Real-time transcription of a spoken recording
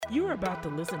You are about to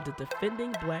listen to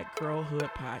Defending Black Girlhood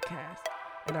podcast,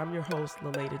 and I'm your host,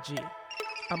 Laleda G.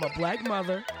 I'm a black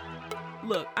mother.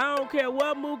 Look, I don't care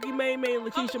what Mookie May and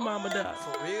Lakeisha mama does.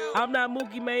 For real? I'm not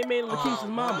Mookie May and Lakeisha's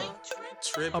mama.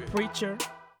 A preacher.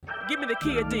 Give me the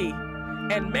kid D.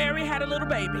 And Mary had a little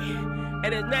baby,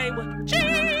 and his name was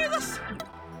Jesus.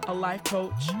 A life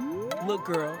coach. Look,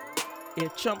 girl,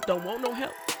 if Chump don't want no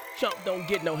help, Chump don't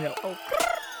get no help. Oh,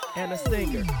 and a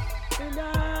singer.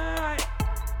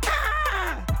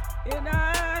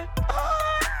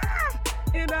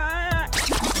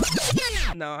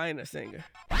 No, I ain't a singer.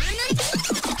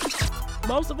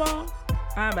 Most of all,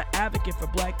 I'm an advocate for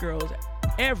black girls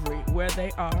everywhere they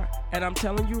are. And I'm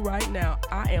telling you right now,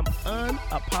 I am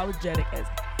unapologetic as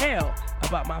hell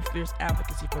about my fierce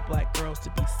advocacy for black girls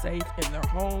to be safe in their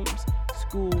homes,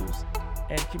 schools,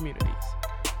 and communities.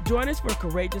 Join us for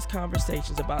courageous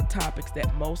conversations about topics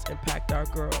that most impact our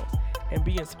girls, and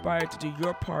be inspired to do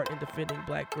your part in defending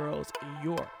black girls in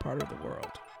your part of the world.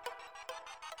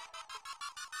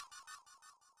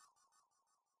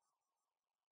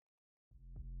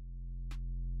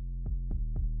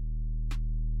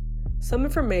 Some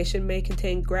information may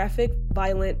contain graphic,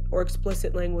 violent, or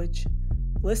explicit language.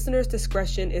 Listeners'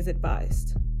 discretion is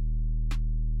advised.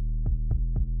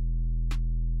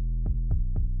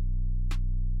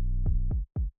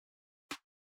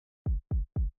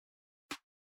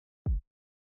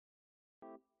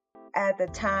 At the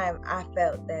time, I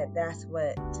felt that that's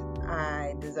what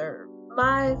I deserved.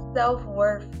 My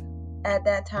self-worth at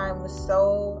that time was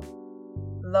so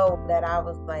low that I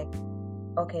was like,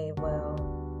 okay, well,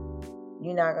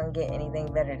 you're not going to get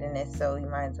anything better than this, so you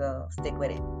might as well stick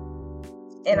with it.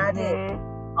 And I did,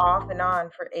 off and on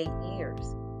for 8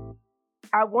 years.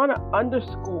 I want to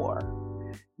underscore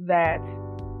that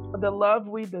the love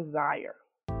we desire,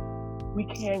 we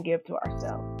can give to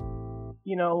ourselves.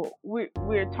 You know,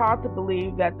 we're taught to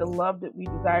believe that the love that we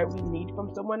desire, we need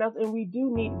from someone else, and we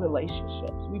do need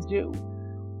relationships. We do.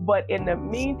 But in the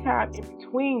meantime, in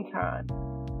between time,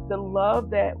 the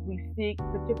love that we seek,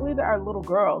 particularly to our little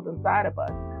girls inside of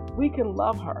us, we can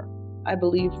love her. I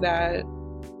believe that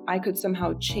I could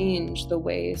somehow change the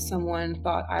way someone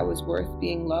thought I was worth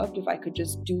being loved if I could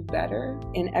just do better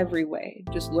in every way.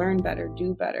 Just learn better,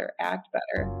 do better, act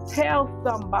better. Tell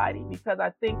somebody, because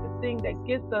I think the thing that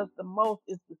gets us the most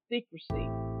is the secrecy.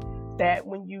 That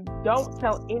when you don't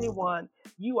tell anyone,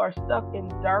 you are stuck in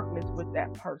darkness with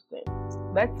that person.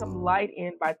 Let some light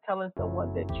in by telling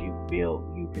someone that you feel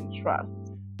you can trust.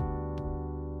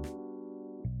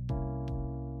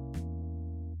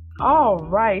 All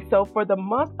right, so for the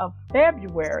month of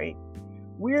February,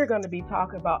 we're going to be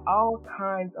talking about all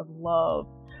kinds of love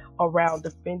around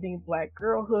defending black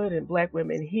girlhood and black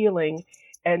women healing.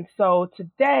 And so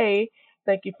today,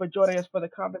 thank you for joining us for the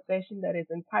conversation that is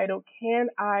entitled, Can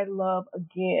I Love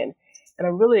Again? And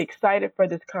I'm really excited for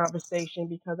this conversation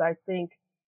because I think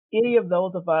any of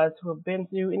those of us who have been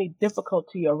through any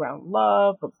difficulty around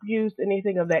love, abuse,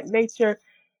 anything of that nature,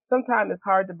 sometimes it's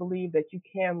hard to believe that you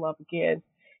can love again.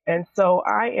 And so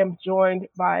I am joined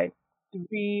by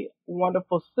three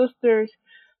wonderful sisters,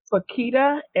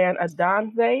 Fakita and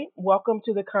Adanze. Welcome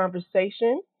to the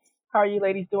conversation. How are you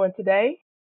ladies doing today?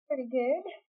 Pretty good.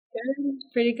 Good.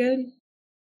 Pretty good.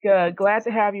 Good. Glad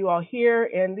to have you all here.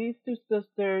 And these two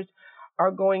sisters are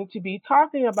going to be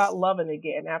talking about loving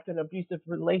again after an abusive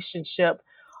relationship.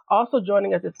 Also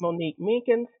joining us is Monique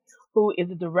Meekins, who is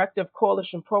the Director of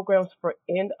Coalition Programs for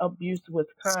End Abuse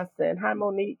Wisconsin. Hi,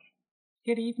 Monique.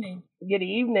 Good evening. Good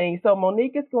evening. So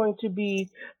Monique is going to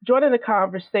be joining the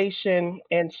conversation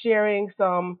and sharing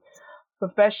some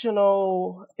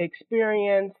professional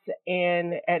experience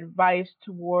and advice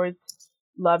towards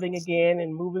loving again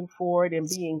and moving forward and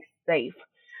being safe.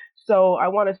 So I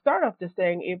want to start off just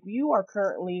saying, if you are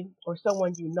currently, or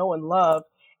someone you know and love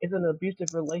is in an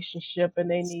abusive relationship and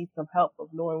they need some help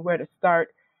of knowing where to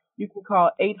start, you can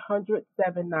call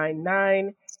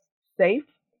 800-799-SAFE.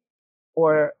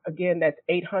 Or again, that's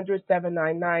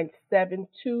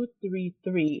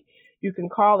 800-799-7233. You can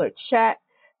call or chat.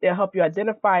 They'll help you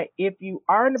identify if you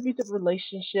are in an abusive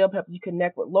relationship, help you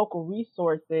connect with local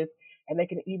resources, and they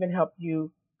can even help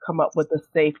you come up with a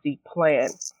safety plan.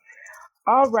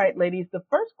 All right, ladies, the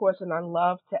first question I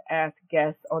love to ask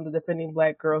guests on the Defending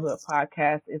Black Girlhood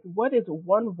podcast is, what is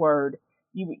one word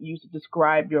you would use to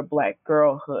describe your black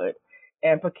girlhood?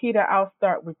 And Fakita, I'll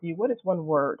start with you. What is one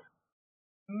word?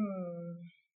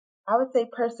 I would say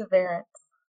perseverance.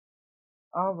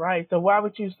 All right. So why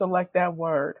would you select that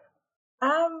word?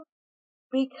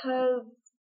 Because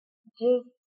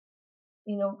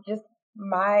just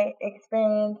my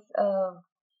experience of,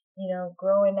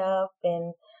 growing up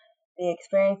and the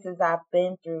experiences I've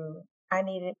been through, I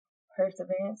needed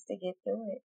perseverance to get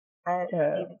through it. I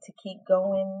Yeah. needed to keep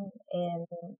going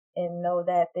and know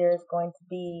that there's going to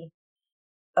be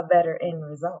a better end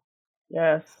result.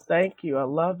 Yes. Thank you. I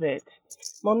love it.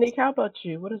 Monique, how about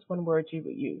you? What is one word you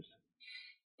would use?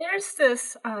 There's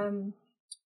this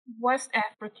West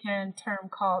African term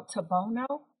called tabono,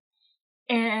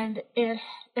 and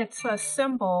it's a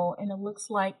symbol, and it looks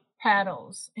like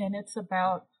paddles, and it's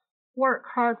about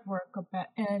hard work, about,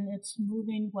 and it's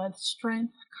moving with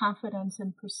strength, confidence,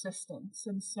 and persistence.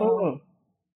 And so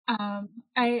Mm.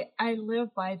 I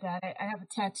live by that. I have a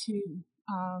tattoo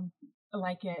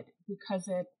like it because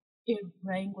it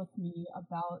rang with me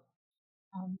about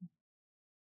um,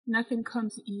 nothing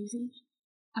comes easy,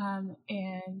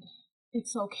 and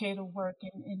it's okay to work,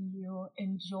 and you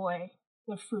enjoy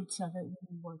the fruits of it when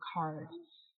you work hard.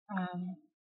 Um,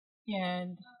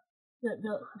 and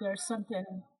there's something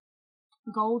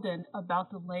golden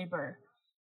about the labor.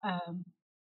 Um,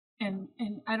 and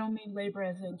I don't mean labor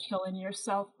as in killing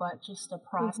yourself, but just the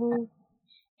process Hmm.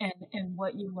 and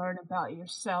what you learn about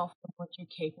yourself and what you're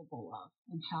capable of,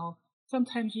 and how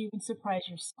sometimes you even surprise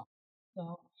yourself.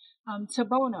 So,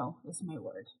 tabono is my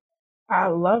word. I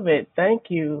love it.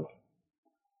 Thank you.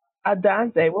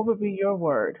 Adante, what would be your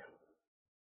word?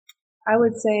 I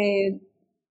would say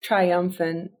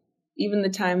triumphant. Even the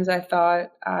times I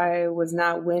thought I was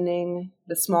not winning,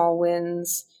 the small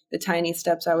wins, the tiny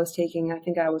steps I was taking, I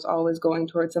think I was always going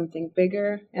towards something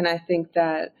bigger. And I think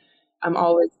that I'm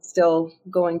always still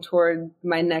going toward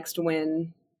my next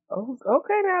win. Oh,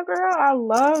 okay now, girl. I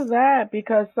love that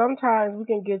because sometimes we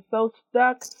can get so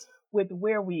stuck with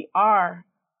where we are.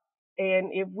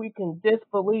 And if we can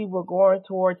disbelieve we're going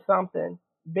towards something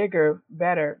bigger,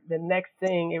 better, the next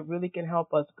thing, it really can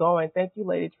help us go. And thank you,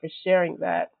 ladies, for sharing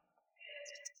that.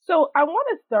 So I want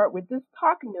to start with just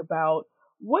talking about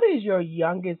what is your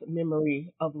youngest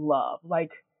memory of love?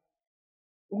 Like,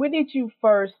 when did you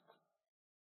first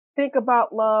think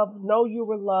about love, know you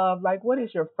were loved? Like, what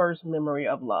is your first memory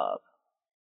of love?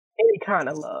 Any kind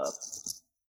of love.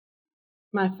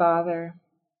 My father.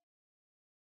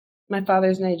 My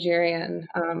father's Nigerian.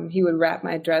 He would wrap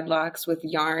my dreadlocks with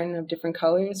yarn of different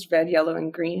colors, red, yellow,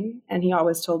 and green. And he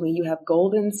always told me, "You have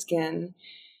golden skin."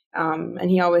 And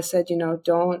he always said,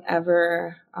 don't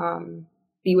ever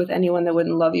be with anyone that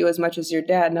wouldn't love you as much as your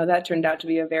dad. Now, that turned out to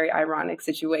be a very ironic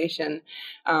situation.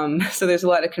 So there's a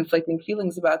lot of conflicting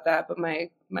feelings about that. But my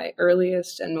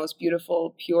earliest and most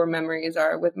beautiful, pure memories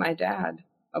are with my dad,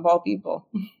 of all people.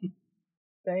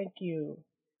 Thank you.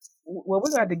 Well,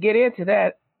 we're going to get into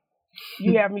that.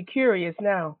 You have me curious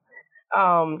now.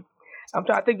 Um, I'm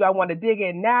trying to think, do I want to dig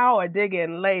in now or dig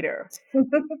in later?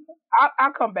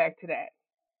 I'll come back to that.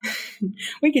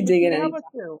 We could dig in How any. about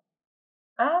you?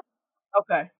 Uh,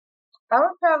 Okay. I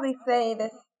would probably say the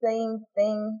same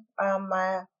thing.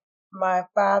 My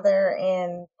father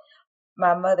and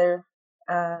my mother,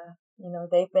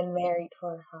 they've been married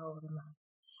for how old am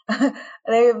I?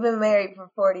 They've been married for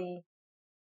 42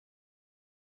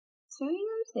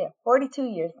 years. Yeah, 42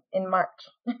 years in March.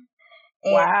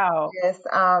 And Wow. just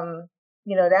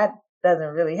that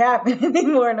doesn't really happen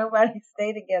anymore. Nobody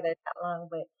stay together that long.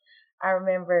 But I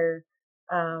remember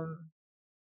um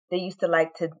they used to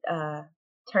like to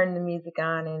turn the music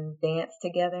on and dance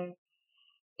together,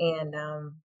 and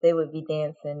they would be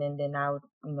dancing, and then I would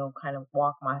kind of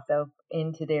walk myself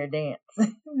into their dance.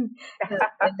 So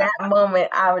in that moment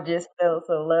I would just feel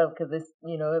so loved because it's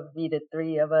it would be the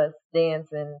three of us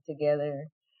dancing together,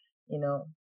 you know.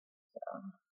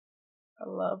 I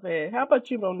love it. How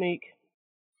about you, Monique?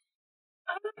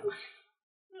 Um,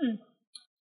 hmm.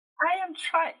 I am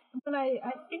trying when I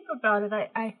think about it.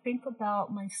 I think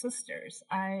about my sisters.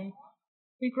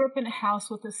 We grew up in a house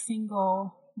with a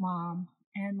single mom,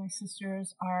 and my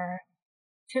sisters are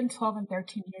 10, 12, and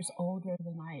 13 years older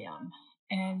than I am.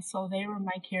 And so they were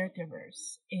my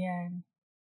caregivers. And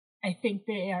I think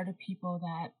they are the people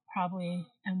that probably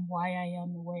am why I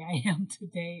am the way I am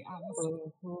today, honestly.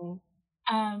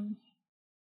 Hmm. Um,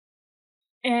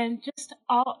 and just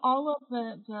all of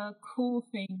the cool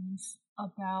things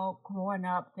about growing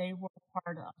up, they were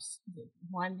part of.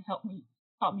 One taught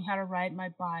me how to ride my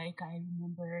bike. I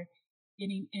remember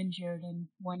getting injured and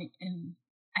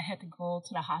I had to go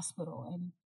to the hospital,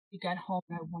 and we got home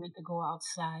and I wanted to go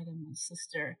outside, and my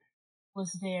sister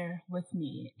was there with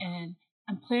me, and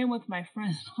I'm playing with my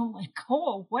friends. I'm like,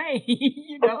 go away,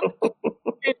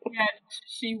 And yet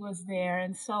she was there,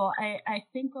 and so I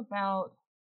think about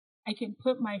I can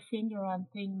put my finger on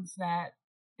things that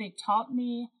they taught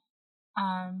me,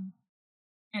 um,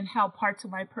 and how parts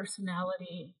of my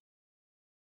personality,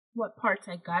 what parts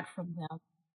I got from them.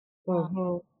 Um,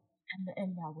 Hmm.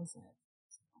 and that was it.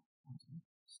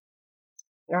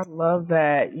 I love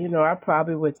that. I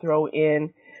probably would throw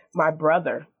in my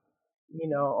brother,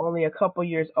 only a couple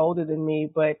years older than me,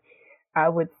 but I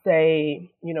would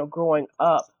say, growing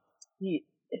up, he,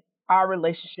 our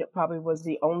relationship probably was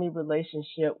the only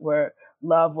relationship where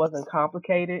love wasn't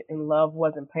complicated and love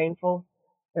wasn't painful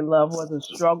and love wasn't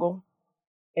struggle.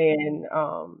 And,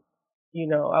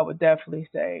 I would definitely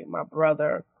say my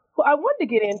brother. Well, I wanted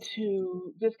to get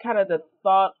into just kind of the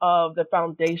thought of the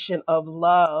foundation of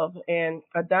love. And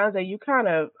Adonze, you kind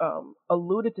of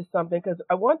alluded to something because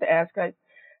I wanted to ask, like,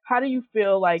 how do you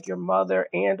feel like your mother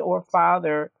and or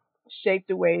father shape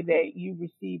the way that you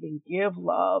receive and give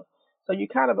love? So you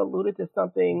kind of alluded to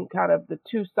something, kind of the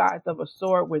two sides of a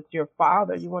sword with your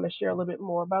father. You want to share a little bit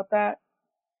more about that?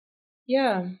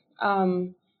 Yeah.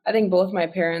 I think both my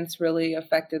parents really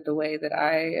affected the way that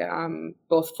I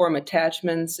both form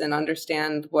attachments and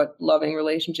understand what loving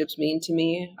relationships mean to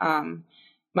me.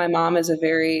 My mom is a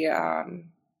very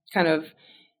kind of,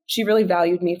 she really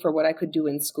valued me for what I could do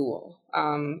in school,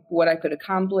 what I could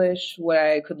accomplish, what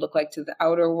I could look like to the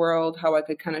outer world, how I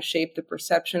could kind of shape the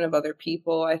perception of other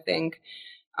people, I think.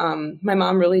 My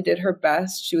mom really did her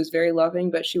best. She was very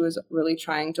loving, but she was really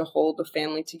trying to hold the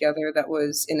family together that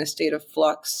was in a state of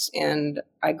flux. And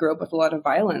I grew up with a lot of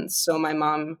violence. So my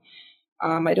mom,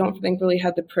 I don't think really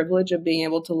had the privilege of being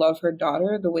able to love her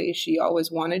daughter the way she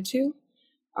always wanted to.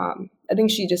 I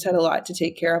think she just had a lot to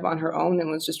take care of on her own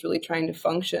and was just really trying to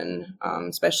function,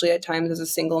 especially at times as a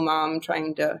single mom,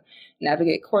 trying to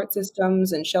navigate court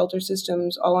systems and shelter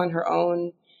systems all on her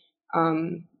own.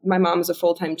 My mom is a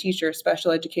full-time teacher,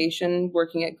 special education,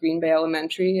 working at Green Bay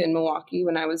Elementary in Milwaukee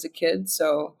when I was a kid.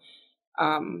 So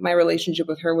my relationship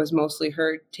with her was mostly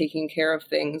her taking care of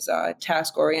things,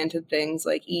 task-oriented things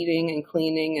like eating and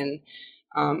cleaning.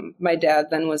 And my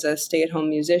dad then was a stay-at-home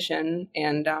musician,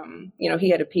 and he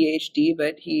had a PhD,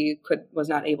 but he was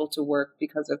not able to work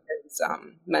because of his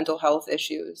mental health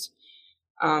issues.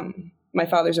 My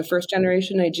father's a first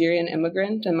generation Nigerian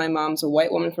immigrant, and my mom's a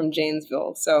white woman from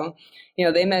Janesville. So,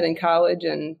 they met in college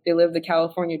and they lived the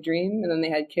California dream, and then they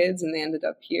had kids and they ended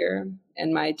up here.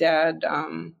 And my dad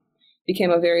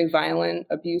became a very violent,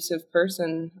 abusive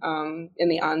person in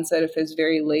the onset of his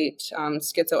very late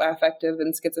schizoaffective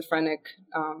and schizophrenic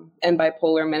and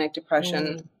bipolar manic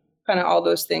depression, kind of all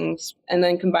those things. And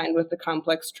then combined with the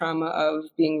complex trauma of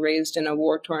being raised in a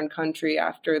war-torn country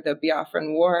after the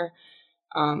Biafran War,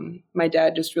 my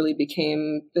dad just really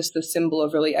became just the symbol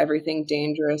of really everything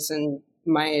dangerous, and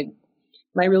my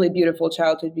really beautiful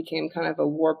childhood became kind of a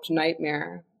warped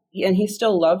nightmare. And he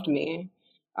still loved me.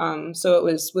 So it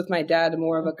was with my dad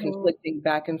more of a conflicting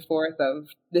back and forth of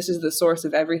this is the source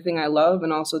of everything I love,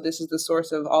 and also this is the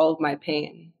source of all of my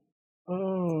pain.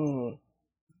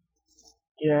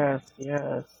 Yes,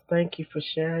 yes. Thank you for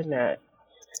sharing that.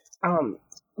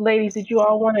 Ladies, did you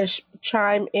all want to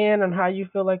chime in on how you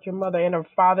feel like your mother and her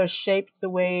father shaped the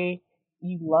way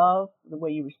you love, the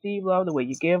way you receive love, the way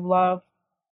you give love?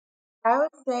 I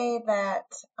would say that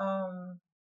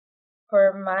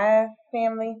for my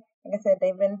family, like I said,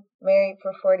 they've been married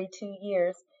for 42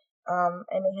 years, and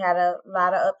they had a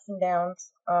lot of ups and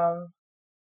downs.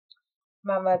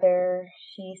 My mother,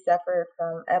 she suffered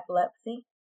from epilepsy,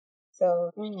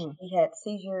 so she had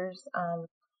seizures.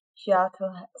 She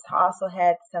also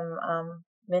had some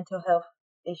mental health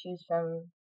issues from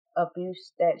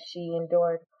abuse that she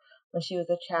endured when she was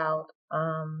a child.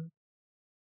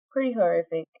 Pretty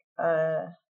horrific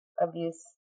abuse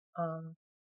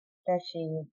that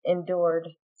she endured.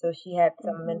 So she had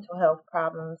some mental health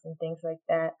problems and things like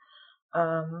that.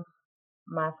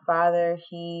 My father,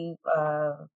 he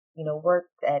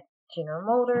worked at General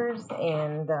Motors,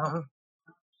 and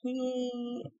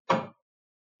he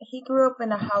he grew up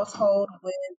in a household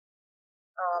with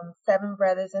 7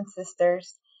 brothers and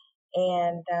sisters,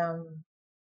 and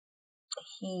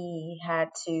he had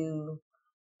to,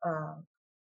 um,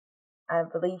 I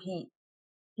believe he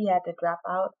had to drop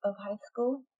out of high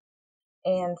school,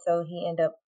 and so he ended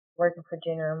up working for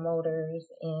General Motors,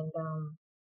 and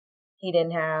he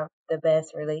didn't have the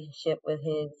best relationship with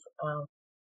his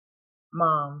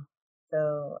mom,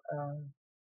 so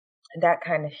that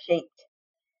kind of shaped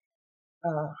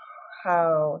uh,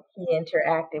 how he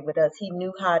interacted with us. He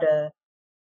knew how to.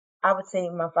 I would say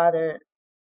my father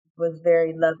was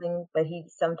very loving, but he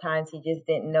just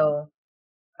didn't know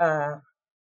uh,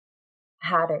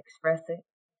 how to express it.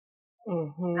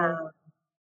 Mm-hmm. Um,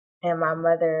 and my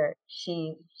mother,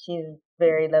 she's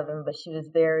very loving, but she was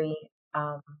very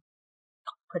um,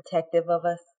 protective of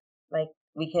us. Like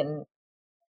we couldn't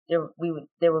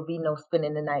there would be no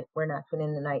spending the night. We're not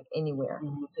spending the night anywhere.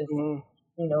 Just Mm-hmm.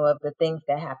 of the things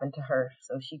that happened to her.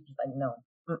 So she was like, no,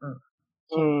 mm-mm.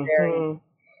 She was very, Mm-hmm.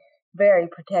 very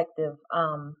protective.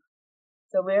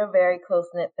 So we're a very close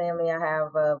knit family. I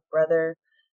have a brother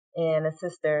and a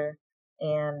sister,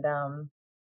 and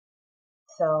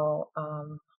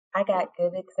I got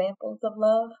good examples of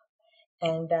love,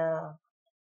 and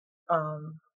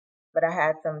but I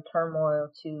had some turmoil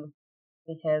too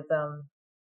because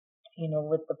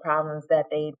with the problems that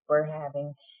they were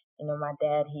having, my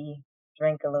dad, he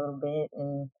drank a little bit,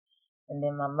 and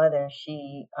then my mother,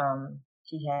 she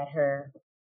had her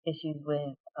issues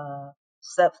with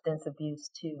substance abuse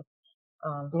too.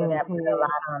 So that put a Mm-hmm.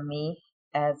 lot on me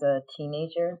as a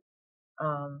teenager.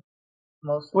 Um,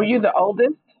 Were Mostly, you the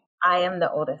oldest? I am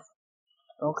the oldest.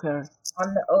 Okay.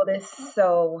 I'm the oldest,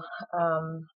 so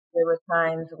there were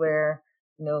times where,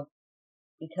 you know,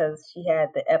 because she had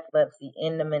the epilepsy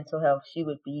and the mental health, she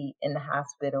would be in the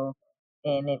hospital,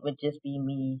 and it would just be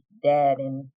me, dad,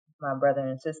 and my brother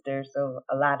and sister. So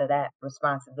a lot of that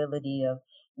responsibility of,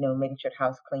 making sure the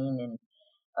house clean and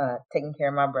taking care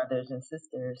of my brothers and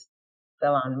sisters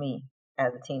fell on me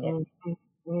as a teenager. Mm-hmm.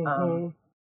 Um, Mm-hmm.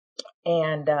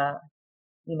 and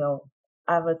you know,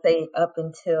 I would say up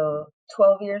until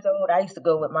 12 years old, I used to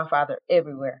go with my father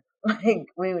everywhere. Like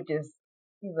we would just,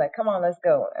 he was like, "Come on, let's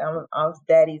go." I was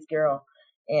daddy's girl,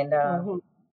 and Mm-hmm.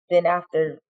 then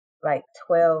after like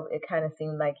 12, it kind of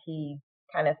seemed like he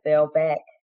kind of fell back.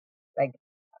 Like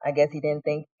I guess he didn't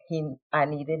think I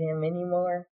needed him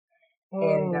anymore,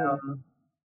 and Mm.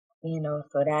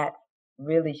 so that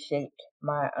really shaped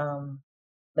my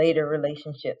later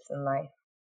relationships in life.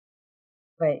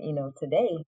 But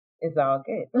today it's all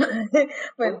good.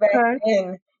 But back Okay.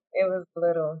 then it was a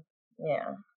little,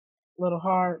 yeah, Little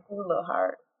hard. it was a little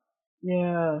hard.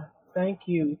 Yeah. Thank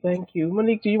you. Thank you.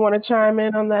 Monique, do you want to chime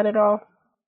in on that at all?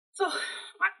 So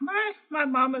my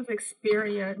mama's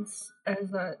experience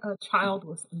as a child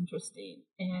was interesting,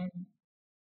 and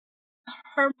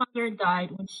her mother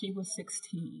died when she was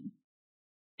 16,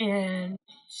 and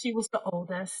she was the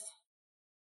oldest,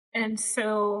 and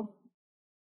so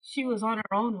she was on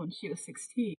her own when she was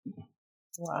 16,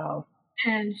 Wow.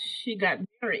 and she got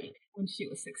married when she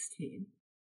was 16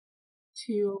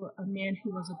 to a man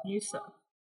who was abusive.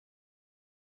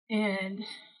 And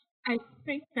I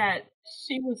think that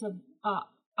she was a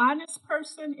honest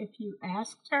person if you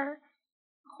asked her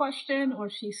a question or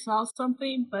she saw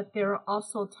something, but there are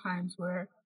also times where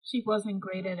she wasn't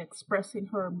great at expressing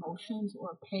her emotions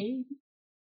or pain.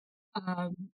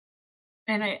 Um,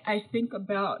 and I think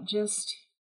about just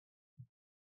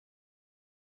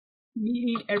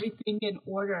needing everything in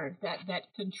order, that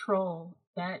control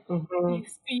that Mm-hmm. you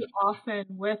see often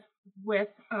with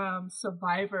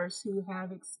survivors who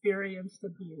have experienced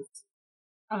abuse.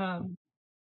 Um,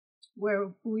 where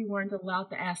we weren't allowed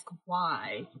to ask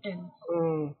why, and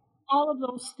Mm. all of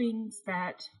those things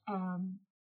that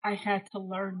I had to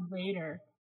learn later.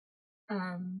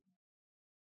 Um,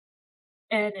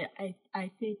 and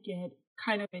I think it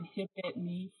kind of inhibited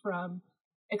me from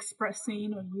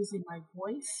expressing or using my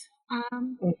voice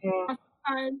Mm-hmm. at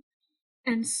the time.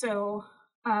 And so,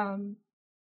 um,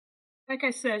 like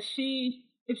I said,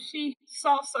 if she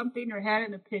saw something or had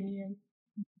an opinion,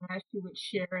 she would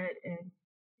share it, and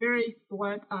very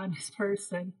blunt, honest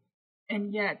person.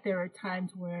 And yet there are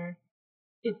times where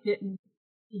it didn't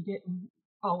he didn't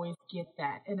always get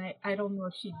that. And I don't know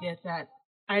if she did that.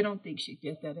 I don't think she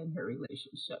did that in her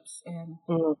relationships. And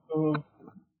Mm-hmm.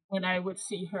 when I would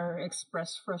see her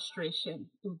express frustration,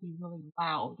 it would be really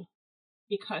loud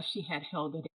because she had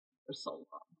held it in for so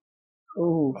long.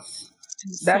 Ooh.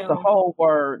 And That's the so whole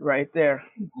word right there.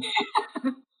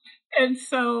 and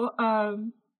so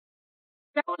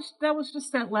that was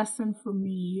just that lesson for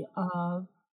me of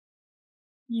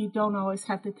you don't always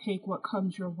have to take what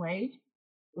comes your way.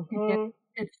 And yet Mm-hmm.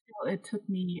 it took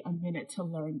me a minute to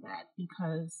learn that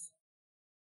because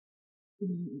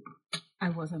I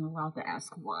wasn't allowed to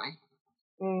ask why.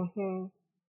 Mm-hmm.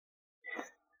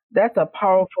 That's a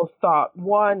powerful thought.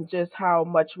 One, just how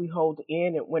much we hold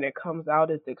in and when it comes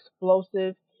out is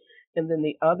explosive. And then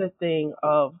the other thing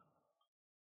of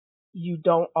you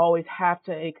don't always have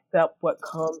to accept what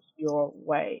comes your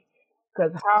way.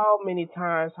 Because how many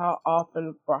times, how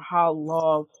often, for how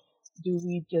long do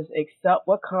we just accept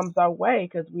what comes our way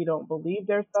because we don't believe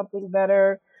there's something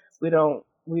better? We don't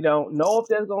know if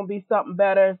there's gonna be something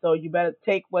better. So you better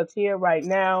take what's here right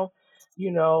now.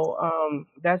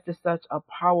 That's just such a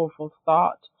powerful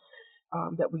thought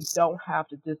that we don't have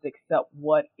to just accept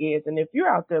what is. And if you're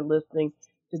out there listening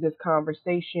to this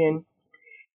conversation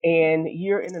and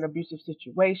you're in an abusive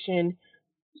situation,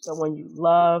 someone you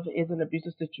love is in an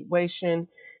abusive situation,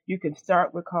 You can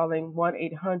start with calling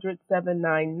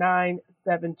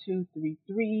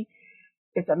 1-800-799-7233.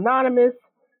 It's anonymous.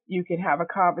 You can have a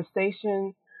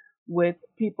conversation with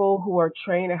people who are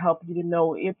trained to help you to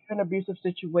know if you're in an abusive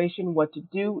situation, what to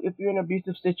do if you're in an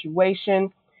abusive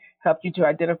situation, help you to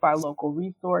identify local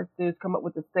resources, come up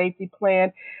with a safety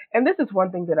plan. And this is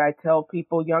one thing that I tell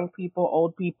people, young people,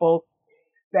 old people,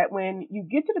 that when you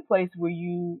get to the place where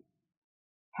you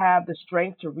have the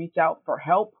strength to reach out for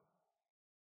help,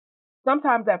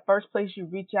 sometimes that first place you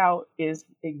reach out is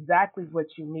exactly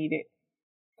what you needed.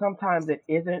 Sometimes it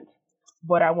isn't.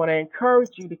 But I want to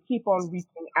encourage you to keep on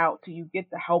reaching out till you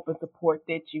get the help and support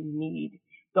that you need.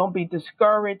 Don't be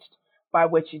discouraged by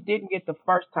what you didn't get the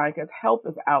first time, because help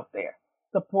is out there.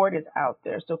 Support is out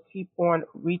there. So keep on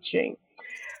reaching.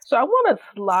 So I want to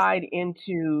slide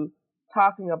into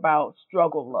talking about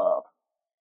struggle love.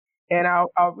 And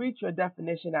I'll read you a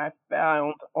definition I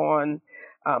found on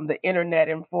the internet.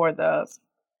 And for the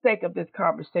sake of this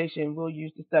conversation, we'll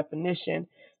use this definition.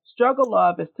 Struggle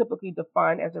love is typically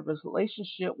defined as a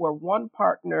relationship where one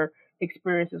partner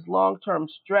experiences long-term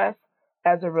stress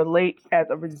as a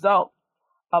result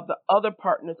of the other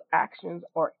partner's actions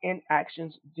or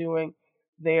inactions during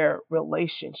their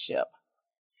relationship.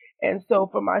 And so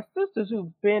for my sisters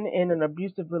who've been in an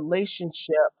abusive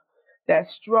relationship, that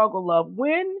struggle of,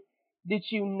 when did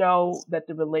you know that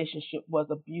the relationship was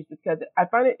abusive? Because I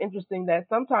find it interesting that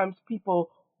sometimes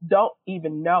people don't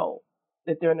even know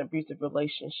that they're in an abusive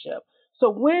relationship. So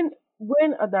when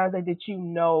Adante, did you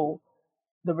know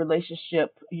the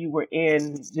relationship you were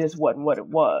in just wasn't what it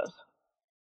was?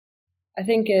 I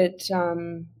think it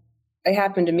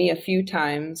happened to me a few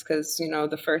times because,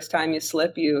 the first time you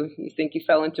slip, you think you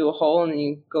fell into a hole, and then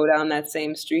you go down that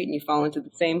same street and you fall into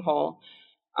the same hole.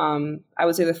 I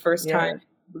would say the first Yes. time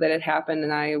that it happened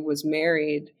and I was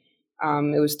married,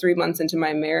 it was 3 months into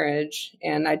my marriage,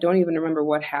 and I don't even remember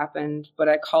what happened, but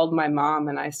I called my mom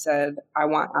and I said, I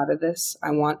want out of this.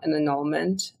 I want an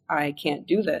annulment. I can't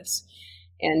do this.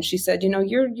 And she said,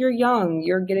 you're young,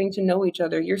 you're getting to know each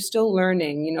other, you're still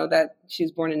learning. That she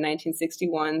was born in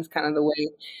 1961 is kind of the way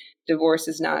divorce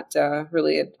is not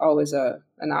really always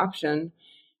an option.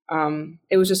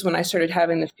 It was just when I started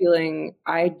having the feeling,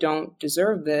 I don't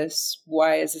deserve this.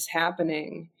 Why is this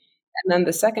happening? And then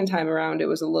the second time around, it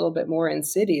was a little bit more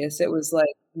insidious. It was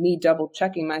like me double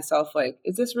checking myself, like,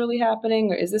 is this really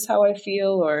happening? Or is this how I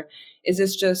feel? Or is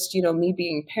this just, me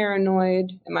being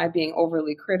paranoid? Am I being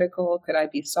overly critical? Could I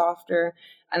be softer?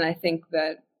 And I think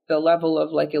that the level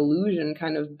of like illusion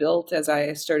kind of built as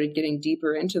I started getting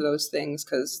deeper into those things.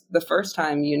 Because the first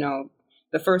time,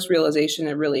 the first realization,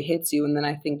 it really hits you. And then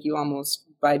I think you almost,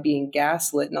 by being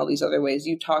gaslit and all these other ways,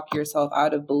 you talk yourself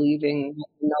out of believing what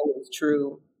you know is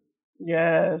true.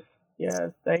 Yes, yes,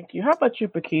 thank you. How about you,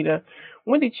 Paquita?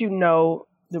 When did you know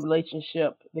the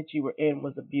relationship that you were in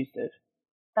was abusive?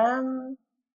 Um,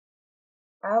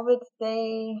 I would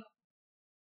say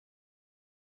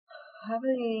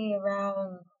probably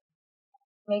around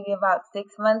maybe about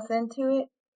 6 months into it.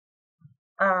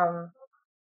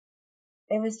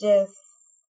 It was just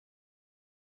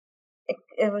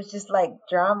it was just like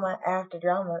drama after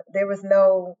drama. There was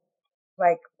no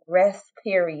like rest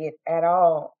period at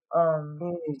all.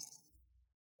 Mm,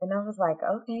 And I was like,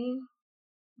 okay,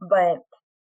 but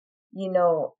you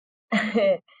know,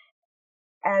 at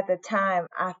the time,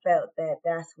 I felt that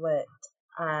that's what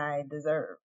I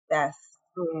deserved. That's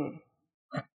mm.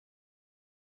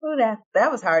 oh,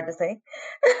 that was hard to say.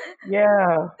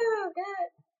 Yeah. Oh God,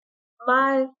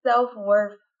 my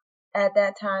self-worth at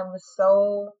that time was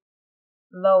so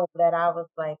low that I was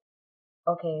like,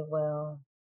 okay, well,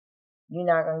 you're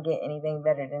not gonna get anything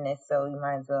better than this, so you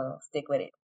might as well stick with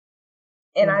it.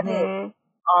 And I did, Mhm.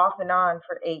 off and on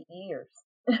for 8 years,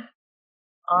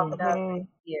 off and on for Mhm. 8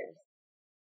 years,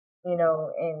 and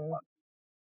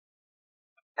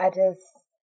I just,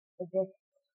 it just,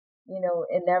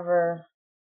 it never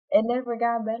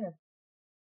got better.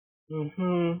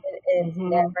 Mhm. It Mhm.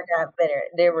 never got better.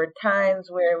 There were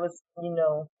times where it was,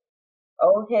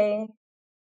 okay,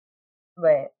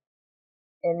 but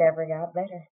it never got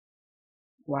better.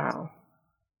 Wow.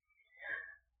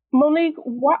 Monique,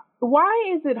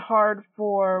 why is it hard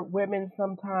for women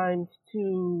sometimes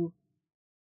to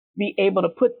be able to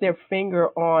put their finger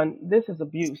on, this is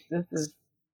abuse. This is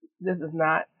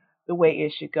not the way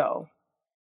it should go.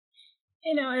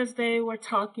 As they were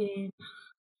talking,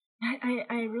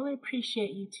 I really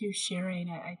appreciate you two sharing.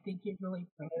 I think you're really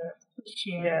brave to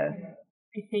share. Yes.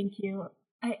 I thank you.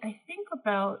 I think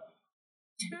about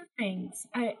two things.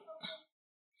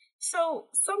 So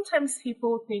sometimes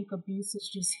people think abuse is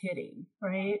just hitting,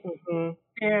 right? Mm-hmm.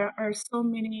 There are so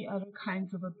many other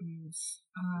kinds of abuse.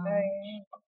 Right.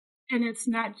 And it's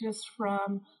not just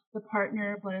from the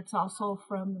partner, but it's also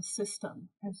from the system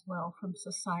as well, from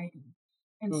society.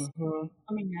 And so Mm-hmm.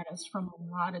 coming at us from a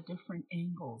lot of different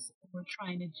angles. We're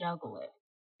trying to juggle it.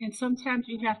 And sometimes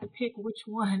you have to pick which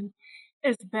one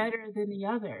is better than the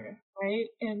other, right?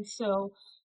 And so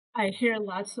I hear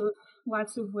lots of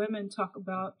women talk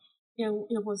about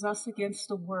it was us against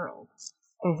the world.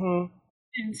 Mm-hmm.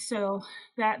 And so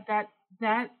that that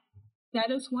that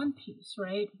that is one piece,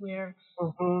 right? Where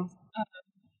Mm-hmm.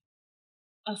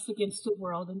 us against the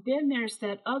world. And then there's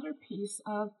that other piece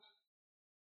of,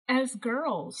 as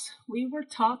girls, we were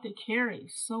taught to carry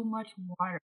so much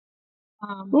water,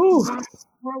 Ooh.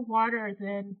 more water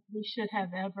than we should have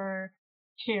ever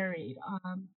carried,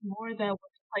 more that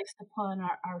was placed upon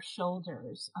our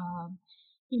shoulders.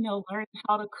 Learning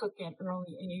how to cook at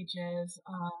early ages.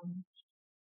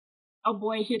 A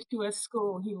boy hits you at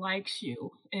school, he likes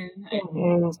you, and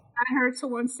Mm-hmm. I heard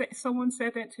someone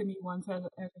said that to me once as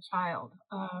a child.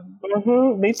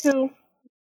 Mm-hmm. Me too.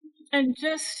 And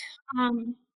just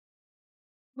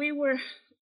we were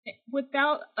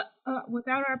without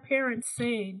our parents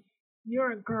saying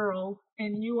you're a girl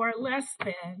and you are less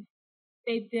than.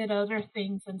 They did other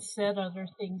things and said other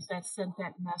things that sent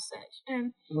that message.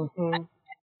 And Mm-hmm.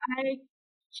 I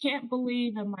can't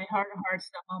believe in my heart of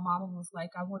hearts that my mama was like,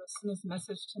 I want to send this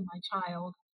message to my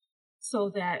child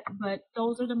but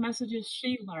those are the messages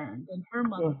she learned and Mm-hmm. her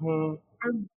mother learned.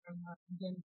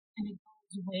 And it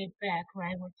goes way back,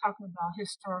 right? We're talking about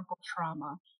historical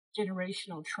trauma,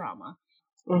 generational trauma,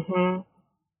 Mm-hmm.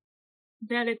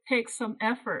 that it takes some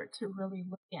effort to really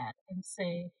look at and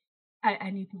say, I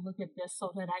need to look at this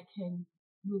so that I can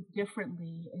move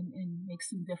differently and make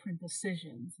some different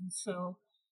decisions. And so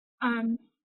um,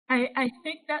 I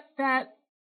think that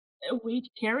we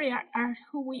carry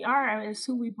who we are is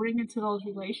who we bring into those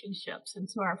relationships,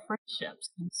 into our friendships.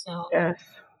 And so Yes.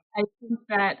 I think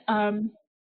that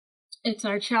it's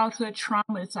our childhood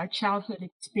trauma, it's our childhood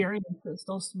experiences,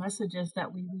 those messages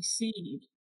that we receive.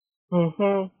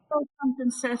 Mm-hmm. So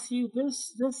something says to you,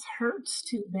 this hurts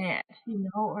too bad,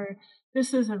 or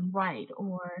this isn't right,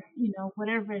 or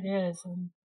whatever it is, and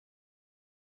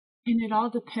it all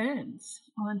depends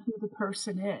on who the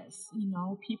person is.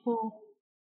 People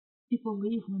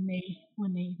leave when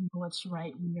they know it's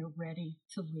right, when they're ready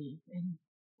to leave, and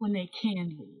when they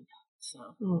can leave.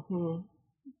 So Mm-hmm.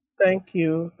 Thank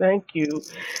you. Thank you.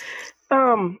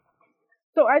 Um,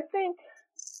 so I think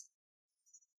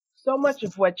so much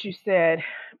of what you said,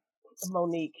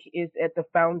 Monique, is at the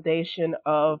foundation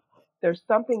of there's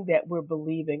something that we're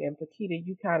believing, and Pakita,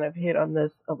 you kind of hit on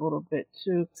this a little bit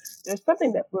too. There's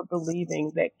something that we're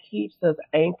believing that keeps us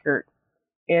anchored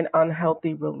in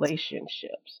unhealthy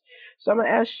relationships. So I'm gonna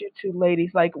ask you two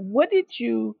ladies, like, what did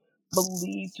you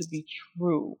believe to be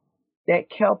true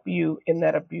that kept you in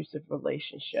that abusive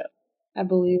relationship? I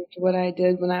believed what I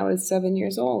did when I was 7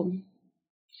 years old.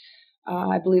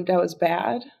 I believed I was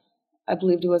bad. I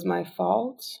believed it was my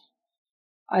fault.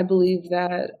 I believed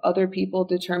that other people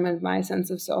determined my sense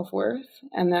of self-worth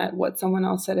and that what someone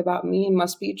else said about me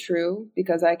must be true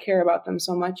because I care about them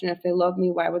so much. And if they love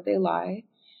me, why would they lie?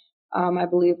 I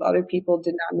believe other people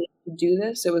did not mean to do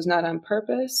this. It was not on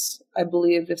purpose. I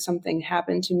believed if something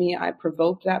happened to me, I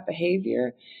provoked that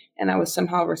behavior and I was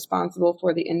somehow responsible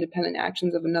for the independent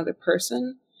actions of another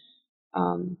person.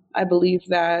 I believe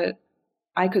that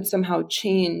I could somehow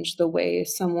change the way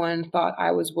someone thought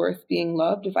I was worth being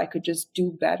loved if I could just do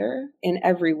better in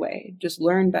every way, just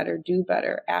learn better, do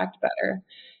better, act better.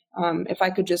 If I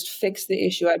could just fix the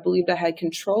issue, I believed I had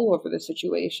control over the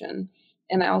situation.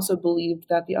 And I also believed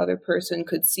that the other person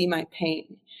could see my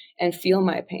pain and feel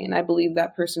my pain. I believe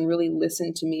that person really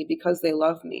listened to me because they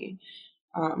love me.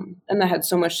 And that had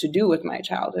so much to do with my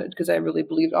childhood because I really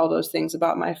believed all those things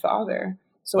about my father.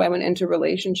 So I went into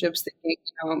relationships thinking,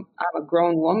 I'm a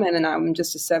grown woman and I'm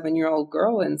just a 7-year-old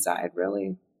girl inside,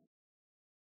 really.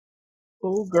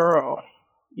 Oh, girl.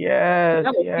 Yes,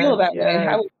 I would feel yes, that way. I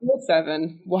yes. would feel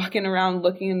 7, walking around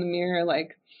looking in the mirror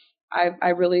like I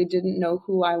really didn't know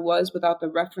who I was without the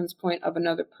reference point of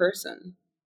another person.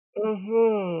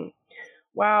 Mm-hmm.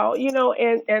 Wow,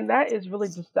 and that is really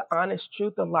just the honest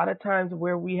truth. A lot of times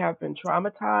where we have been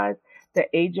traumatized, the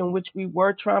age in which we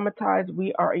were traumatized,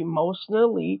 we are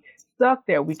emotionally stuck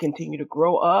there. We continue to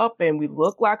grow up and we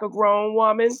look like a grown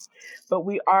woman, but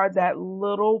we are that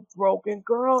little broken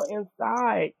girl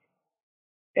inside.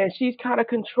 And she's kind of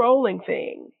controlling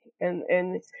things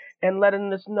and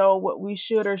letting us know what we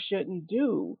should or shouldn't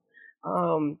do.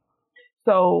 Um,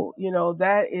 So,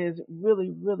 that is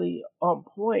really, really on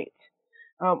point.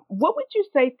 What would you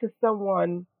say to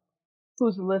someone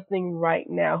who's listening right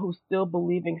now who's still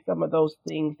believing some of those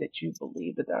things that you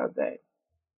believe, Adante?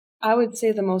 I would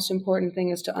say the most important thing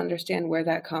is to understand where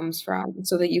that comes from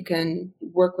so that you can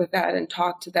work with that and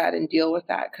talk to that and deal with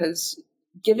that. Because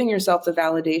giving yourself the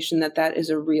validation that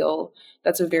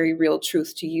that's a very real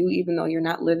truth to you, even though you're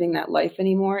not living that life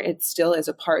anymore, it still is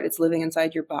a part, it's living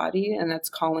inside your body and that's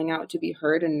calling out to be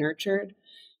heard and nurtured.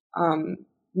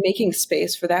 Making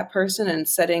space for that person and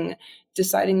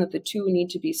deciding that the two need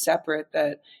to be separate,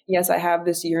 that yes, I have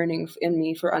this yearning in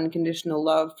me for unconditional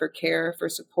love, for care, for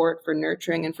support, for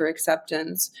nurturing, and for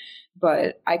acceptance,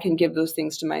 but I can give those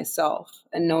things to myself,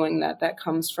 and knowing that that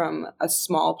comes from a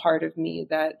small part of me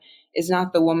that is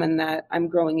not the woman that I'm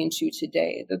growing into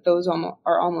today, that those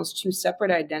are almost two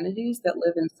separate identities that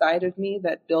live inside of me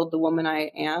that build the woman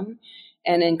I am,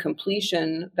 and in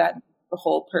completion, that the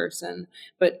whole person,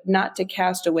 but not to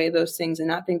cast away those things and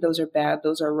not think those are bad,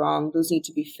 those are wrong, those need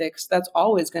to be fixed. That's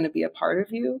always going to be a part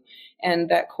of you. And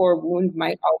that core wound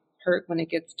might always hurt when it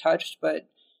gets touched, but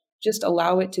just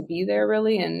allow it to be there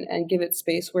really and give it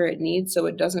space where it needs so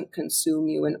it doesn't consume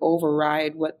you and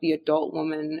override what the adult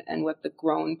woman and what the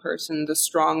grown person, the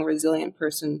strong, resilient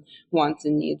person wants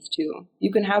and needs too.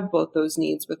 You can have both those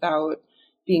needs without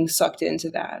being sucked into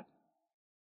that.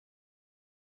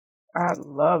 I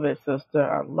love it, sister.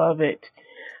 I love it.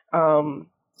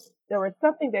 There was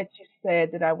something that you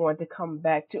said that I wanted to come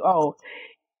back to. Oh,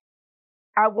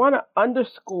 I want to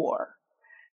underscore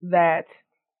that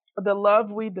the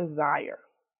love we desire,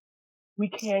 we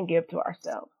can give to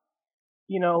ourselves.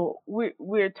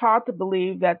 We're taught to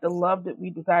believe that the love that we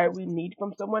desire, we need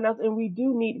from someone else, and we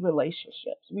do need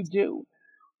relationships. We do.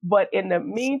 But in the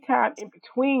meantime, in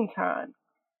between time,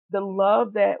 the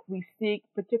love that we seek,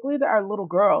 particularly to our little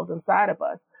girls inside of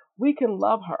us, we can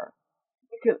love her.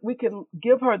 We can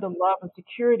give her the love and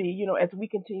security, as we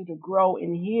continue to grow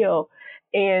and heal.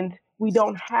 And we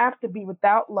don't have to be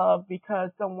without love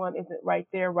because someone isn't right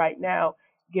there right now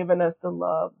giving us the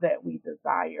love that we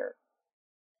desire.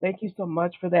 Thank you so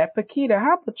much for that. Pakita,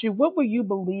 how about you? What were you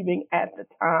believing at the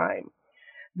time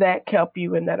that kept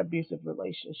you in that abusive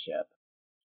relationship?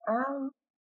 Um,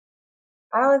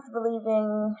 I was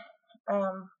believing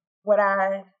what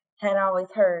I had always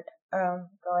heard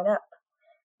growing up,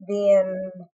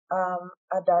 being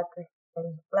a darker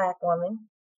skinned black woman.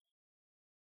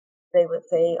 They would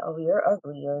say, "Oh, you're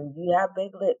ugly," or "You have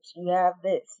big lips," "You have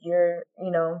this,"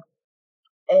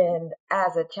 And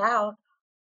as a child,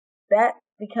 that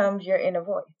becomes your inner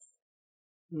voice.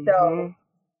 So Mm-hmm.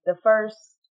 the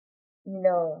first, you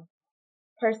know,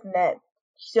 person that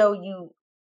show you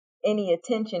any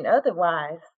attention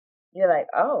otherwise, you're like,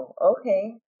 "Oh,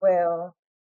 okay, well,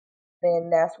 then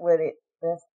this is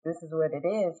what it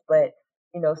is." But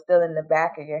still in the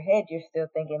back of your head, you're still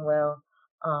thinking, well,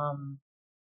 um,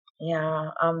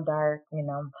 yeah, I'm dark and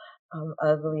I'm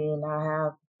ugly and I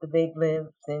have the big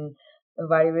lips and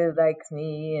nobody really likes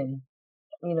me and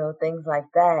things like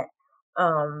that.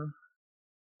 Um,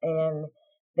 and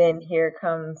then here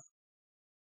comes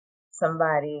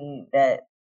somebody that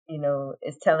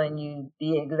is telling you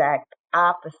the exact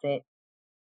opposite,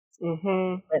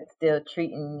 Mm-hmm. but still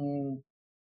treating you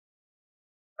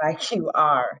like you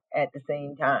are at the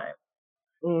same time.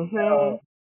 Mm-hmm. So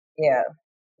yeah,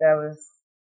 that was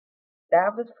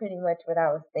that was pretty much what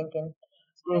I was thinking.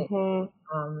 And,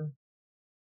 Mm-hmm. um,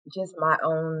 just my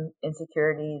own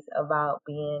insecurities about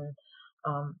being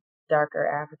um, darker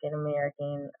African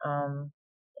American,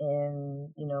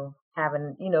 and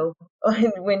having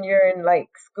when you're in like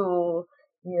school,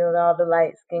 all the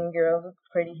light skinned girls with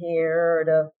pretty hair, or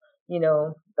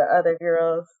the other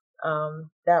girls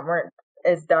that weren't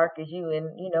as dark as you, and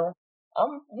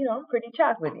I'm pretty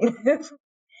chocolatey,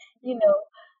 you know.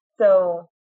 So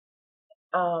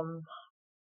um,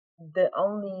 the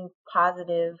only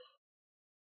positive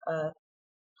uh,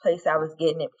 place I was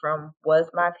getting it from was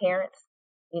my parents.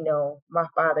 My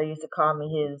father used to call me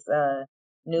his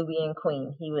Nubian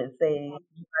queen. He would say,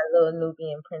 "My little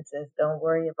Nubian princess, don't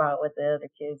worry about what the other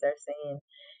kids are saying."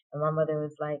 And my mother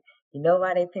was like, "You know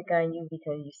why they pick on you?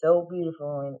 Because you're so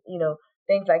beautiful," and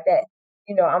things like that.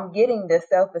 I'm getting the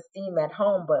self-esteem at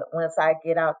home, but once I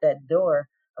get out that door,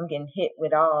 I'm getting hit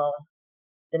with all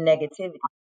the negativity.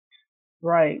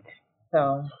 Right.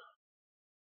 So,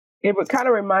 It kind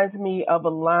of reminds me of a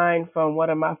line from one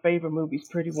of my favorite movies,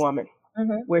 Pretty Woman,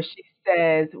 hmm where she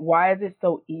says, "Why is it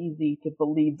so easy to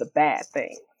believe the bad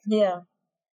thing?" yeah,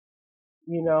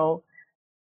 You know.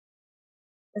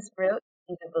 it's real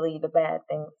easy to believe the bad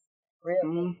things. Real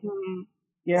easy. Hmm.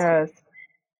 Yes.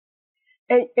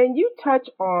 And you touch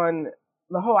on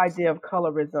the whole idea of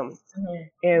colorism, Mhm.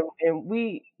 and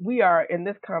we are in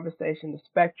this conversation the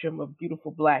spectrum of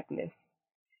beautiful blackness.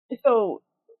 So,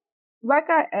 like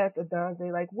I asked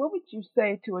Adonze, like, what would you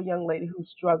say to a young lady who's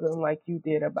struggling like you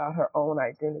did about her own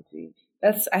identity?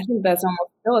 I think that's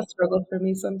almost still a struggle for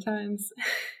me sometimes.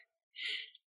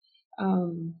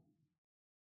 um,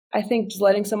 I think just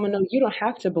letting someone know you don't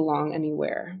have to belong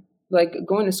anywhere. Like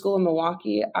going to school in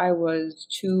Milwaukee, I was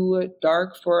too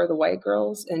dark for the white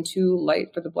girls and too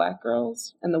light for the black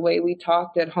girls. And the way we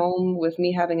talked at home with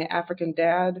me having an African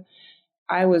dad,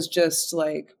 I was just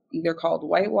like either called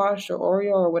whitewash or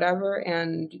Oreo or whatever.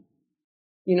 And,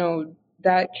 you know,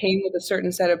 that came with a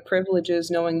certain set of privileges,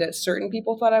 knowing that certain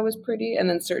people thought I was pretty and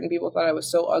then certain people thought I was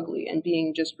so ugly, and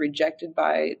being just rejected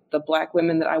by the black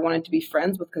women that I wanted to be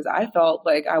friends with because I felt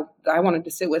like I wanted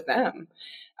to sit with them.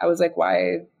 I was like,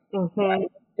 why Mm-hmm.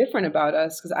 different about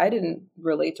us? Because I didn't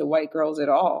relate to white girls at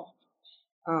all.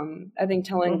 I think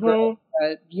telling girls Mm-hmm.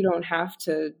 that you don't have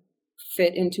to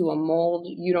fit into a mold,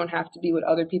 you don't have to be what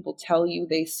other people tell you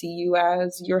they see you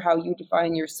as. You're how you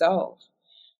define yourself.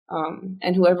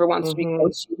 And whoever wants to be Mm-hmm.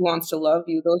 close to you, who wants to love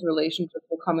you, those relationships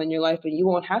will come in your life, and you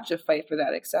won't have to fight for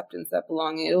that acceptance, that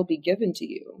belonging. It'll be given to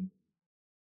you.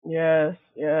 Yes,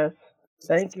 yes.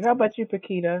 Thank you. How about you,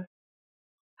 Paquita?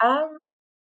 Um,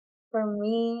 for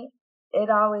me, I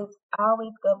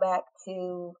always go back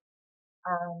to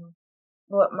um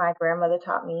what my grandmother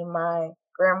taught me. My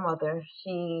grandmother,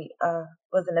 she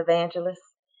was an evangelist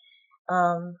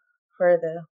um for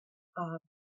the uh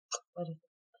what is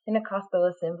it? Pentecostal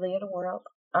Assembly of the World.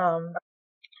 Um,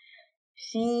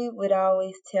 she would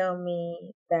always tell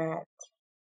me that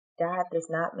God does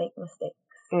not make mistakes.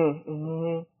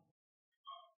 Mm-hmm.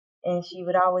 And she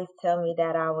would always tell me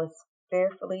that I was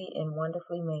fearfully and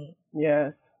wonderfully made.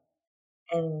 Yes.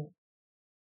 And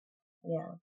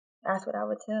yeah, that's what I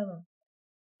would tell them.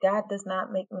 God does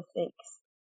not make mistakes.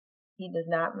 He does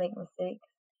not make mistakes.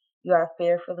 You are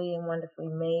fearfully and wonderfully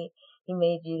made. He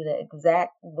made you the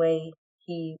exact way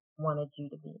He wanted you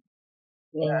to be.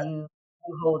 And Yeah. you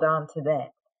hold on to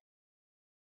that,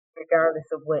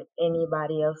 regardless of what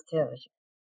anybody else tells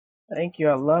you. Thank you.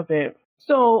 I love it.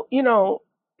 So,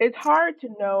 it's hard to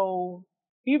know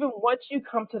even once you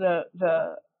come to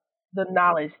the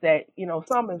knowledge that,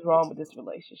 something's wrong with this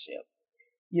relationship.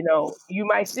 You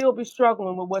might still be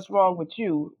struggling with what's wrong with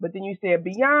you, but then you said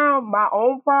beyond my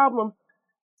own problems,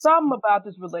 something about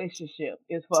this relationship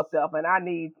is fucked up and I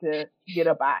need to get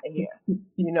up out of here.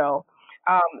 You know.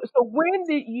 So when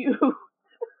did you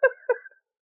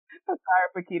sorry,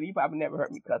 Paquita, you probably never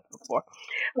heard me cuss before.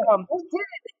 Um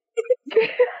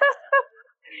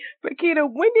Paquita,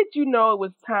 when did you know it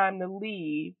was time to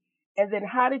leave? And then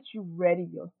how did you ready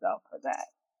yourself for that?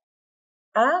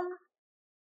 Um,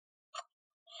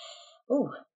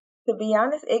 ooh, to be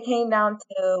honest, it came down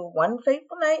to one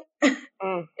fateful night.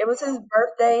 Mm, It was his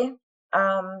birthday.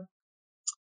 Um,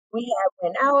 we had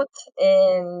went out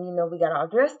and we got all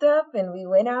dressed up and we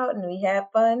went out and we had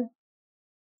fun.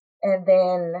 And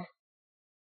then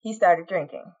he started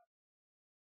drinking.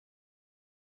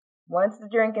 Once the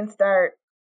drinking start,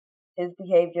 his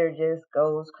behavior just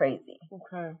goes crazy.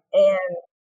 okay. And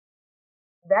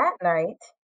that night,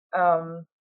 um,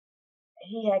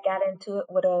 he had got into it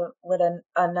with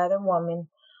another woman,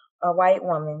 a white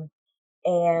woman,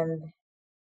 and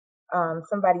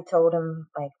somebody told him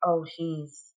like, oh,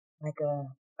 she's like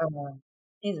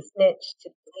she's a snitch to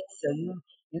the police, so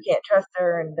you can't trust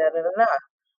her and da da da da.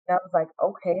 And I was like,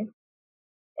 okay.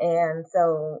 And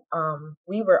so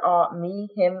we were all me,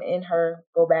 him, and her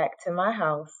go back to my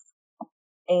house,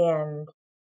 and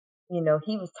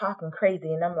he was talking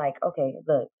crazy, and I'm like, okay,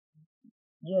 look,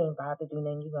 you ain't about to do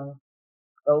nothing. You gonna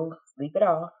go sleep it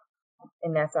off,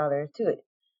 and that's all there is to it.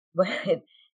 But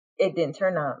it didn't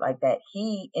turn out like that.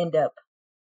 He ended up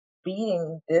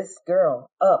beating this girl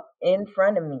up in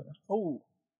front of me Ooh.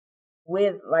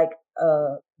 with like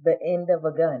the end of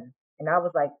a gun. And I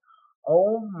was like,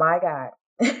 oh my God.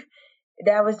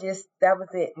 That was it.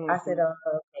 I said, Mhm.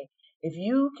 okay, if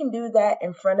you can do that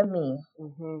in front of me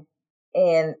Mhm.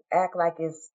 and act like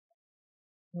it's,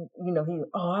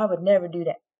 I would never do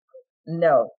that.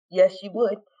 No, yes, you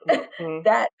would. Mhm.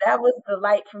 That was the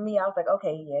light for me. I was like,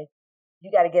 okay, yeah,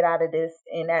 you got to get out of this.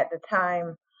 And at the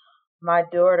time, my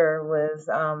daughter was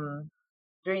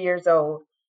 3 years old.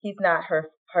 He's not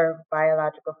her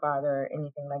biological father or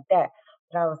anything like that.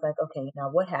 But I was like, okay, now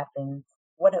what happens?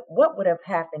 What would have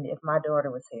happened if my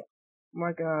daughter was here?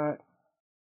 My God.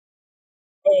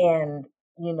 And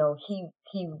he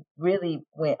really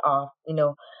went off.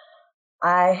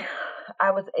 I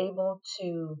I was able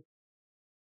to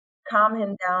calm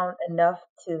him down enough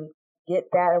to get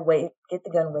that away, get the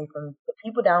gun away from the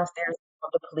people downstairs,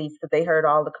 called the police because they heard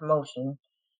all the commotion,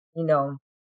 you know,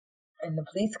 and the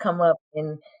police come up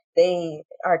and they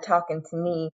are talking to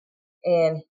me,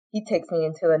 and he takes me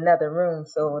into another room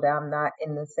so that I'm not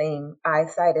in the same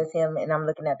eyesight as him, and I'm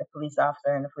looking at the police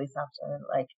officer, and the police officer is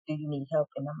like, do you need help?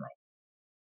 And I'm like,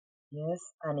 yes,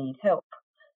 I need help.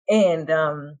 And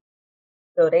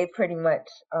so they pretty much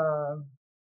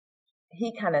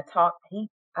he kind of talked, he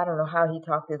I don't know how he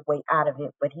talked his way out of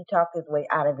it, but he talked his way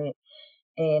out of it,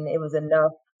 and it was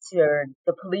enough for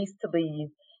the police to leave,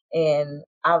 and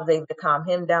I was able to calm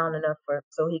him down enough for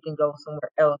so he can go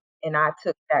somewhere else, and I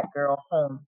took that girl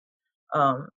home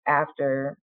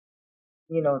after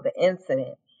the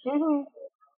incident. Mhm.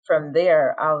 From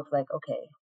there, I was like, okay,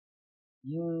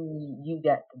 you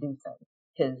got to do something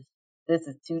because this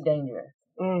is too dangerous.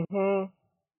 Mhm.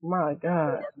 My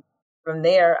God. From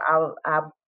there, I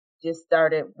just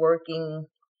started working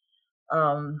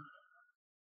on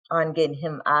getting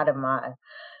him out of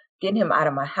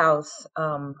my house,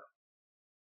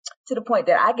 to the point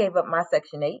that I gave up my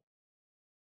Section 8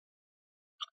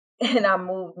 and I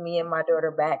moved me and my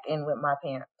daughter back in with my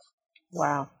parents.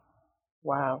 Wow.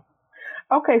 Wow.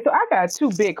 Okay, so I got two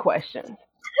big questions.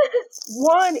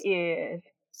 One is,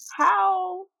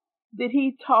 how did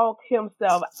he talk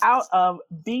himself out of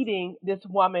beating this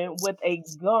woman with a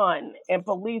gun and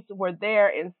police were there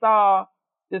and saw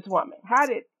this woman? How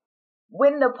did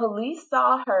When the police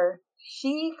saw her,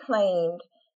 she claimed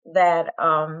that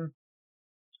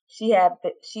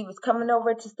she was coming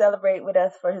over to celebrate with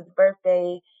us for his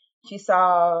birthday. She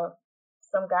saw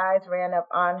some guys ran up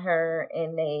on her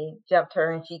and they jumped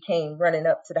her, and she came running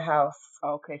up to the house,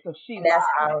 Okay, so she and that's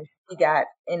lied. how she got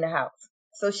in the house.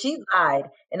 So she lied,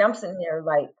 and I'm sitting there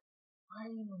like, why are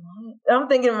you lying? I'm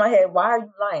thinking in my head, why are you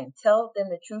lying? Tell them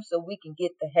the truth so we can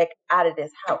get the heck out of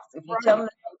this house. If you tell them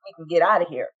the truth, we can get out of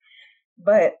here.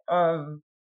 But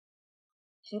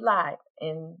she lied,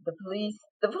 and the police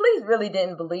really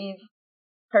didn't believe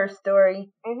her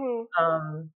story.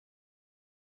 Mhm.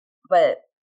 But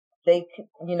they could,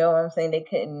 you know what I'm saying, they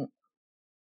couldn't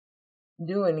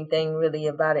do anything really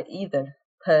about it either,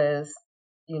 because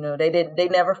they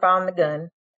never found the gun,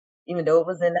 even though it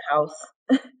was in the house.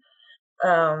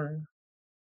 um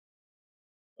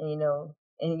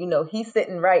he's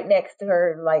sitting right next to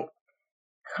her, like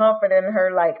comforting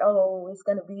her, like, oh, it's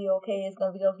gonna be okay, it's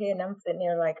gonna be okay. And I'm sitting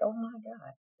there like, oh my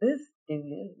God, this dude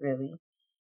is really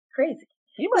crazy.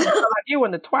 You must have felt like you were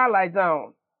in the Twilight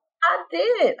Zone. I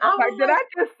did. I Like, was did like, I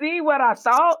just see what I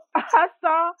thought I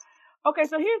saw? Okay,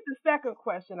 so here's the second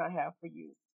question I have for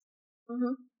you.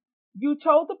 mhm, You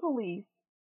told the police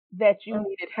that you mm,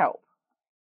 needed help,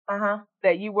 uh-huh.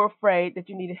 that you were afraid, that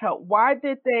you needed help. Why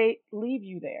did they leave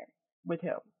you there with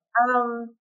him?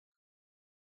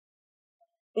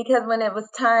 Because when it was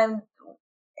time,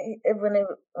 when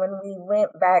we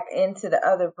went back into the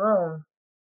other room,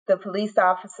 the police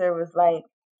officer was like,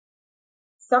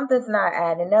 something's not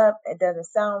adding up. It doesn't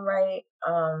sound right.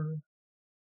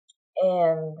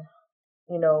 And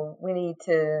we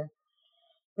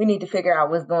need to figure out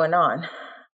what's going on.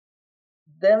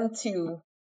 Them two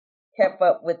kept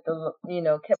up with the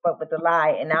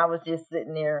lie, and I was just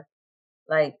sitting there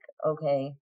like,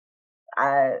 okay,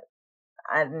 I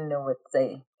I didn't know what to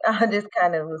say. I just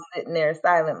kind of was sitting there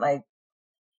silent, like,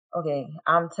 okay,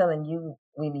 I'm telling you,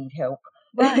 we need help.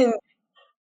 Right.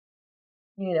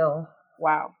 you know,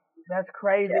 Wow, that's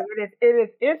crazy. yeah. It is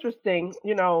interesting.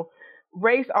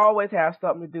 Race always has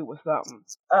something to do with something.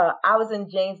 I was in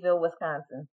Janesville,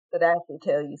 Wisconsin, so that should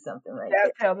tell you something right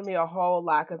That there. tells me a whole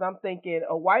lot because I'm thinking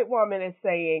a white woman is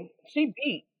saying she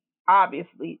beat,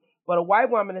 obviously, but a white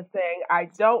woman is saying I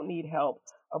don't need help.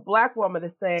 A black woman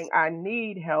is saying I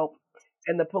need help,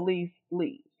 and the police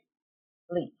leave.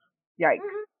 Leave. Yikes!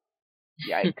 Mhm.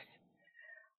 Yikes!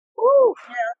 Woo.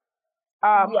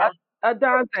 Yeah.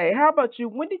 Adante, how about you?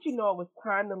 When did you know it was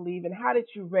time to leave, and how did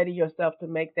you ready yourself to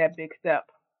make that big step?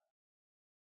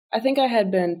 I think I had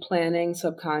been planning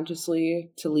subconsciously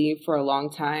to leave for a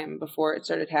long time before it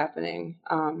started happening.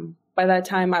 By that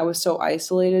time, I was so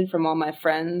isolated from all my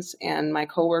friends and my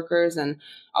coworkers, and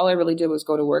all I really did was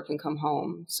go to work and come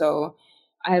home. So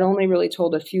I had only really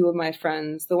told a few of my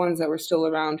friends, the ones that were still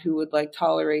around, who would like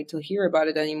tolerate to hear about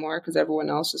it anymore, because everyone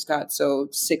else just got so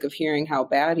sick of hearing how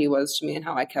bad he was to me and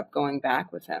how I kept going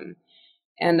back with him.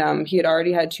 And he had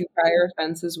already had 2 prior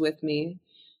offenses with me,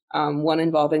 one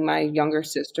involving my younger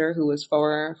sister, who was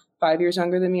 5 years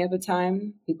younger than me at the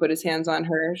time. He put his hands on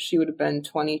her. She would have been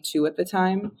 22 at the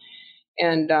time.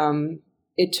 And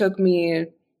it took me,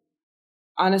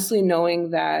 honestly,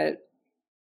 knowing that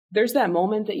there's that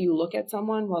moment that you look at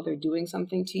someone while they're doing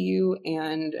something to you,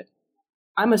 and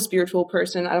I'm a spiritual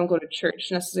person. I don't go to church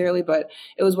necessarily, but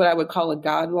it was what I would call a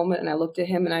God moment. And I looked at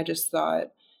him and I just thought,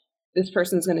 this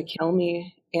person's going to kill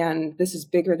me. And this is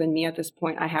bigger than me at this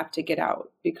point. I have to get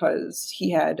out, because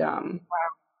he had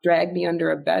dragged me under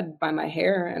a bed by my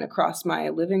hair and across my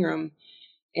living room.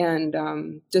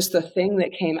 And just the thing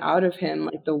that came out of him,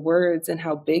 like the words and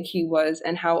how big he was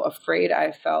and how afraid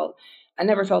I felt. I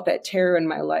never felt that terror in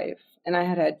my life. And I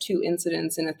had had 2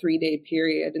 incidents in a 3-day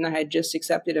period, and I had just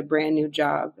accepted a brand new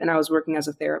job, and I was working as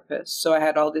a therapist. So I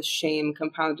had all this shame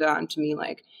compounded onto me,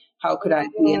 like, how could I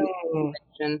be in this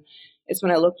situation? It's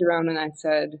when I looked around and I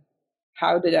said,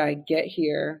 how did I get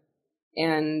here?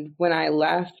 And when I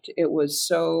left, it was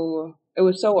so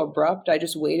abrupt. I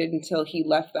just waited until he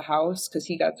left the house because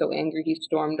he got so angry he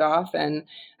stormed off. And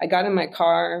I got in my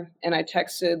car and I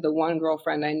texted the one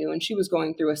girlfriend I knew, and she was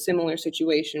going through a similar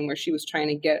situation where she was trying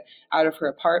to get out of her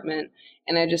apartment.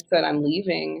 And I just said, I'm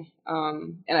leaving.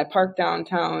 And I parked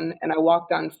downtown and I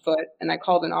walked on foot, and I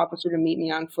called an officer to meet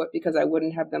me on foot because I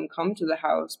wouldn't have them come to the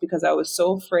house because I was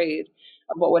so afraid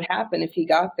of what would happen if he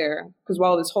got there. Because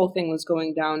while this whole thing was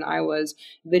going down, I was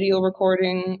video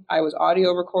recording, I was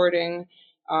audio recording.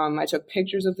 I took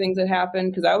pictures of things that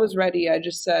happened because I was ready. I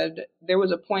just said, there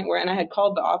was a point where, and I had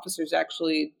called the officers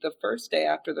actually the first day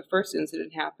after the first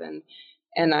incident happened,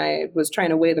 and I was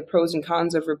trying to weigh the pros and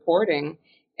cons of reporting.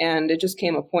 And it just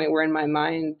came a point where in my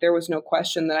mind, there was no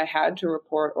question that I had to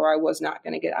report or I was not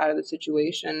going to get out of the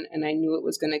situation. And I knew it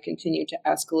was going to continue to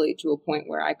escalate to a point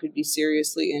where I could be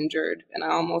seriously injured. And I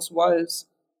almost was.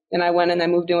 And I went and I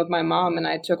moved in with my mom, and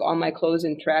I took all my clothes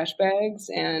in trash bags.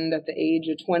 And at the age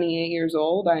of 28 years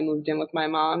old, I moved in with my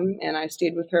mom, and I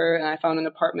stayed with her, and I found an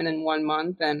apartment in 1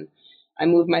 month. And I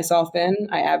moved myself in.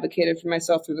 I advocated for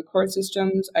myself through the court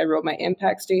systems. I wrote my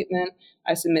impact statement.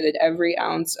 I submitted every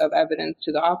ounce of evidence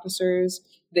to the officers.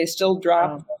 They still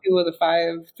dropped 3 of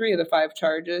the 5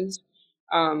 charges.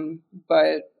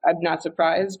 But I'm not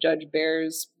surprised. Judge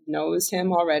Bears knows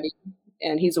him already,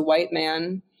 and he's a white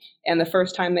man. And the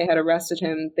first time they had arrested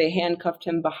him, they handcuffed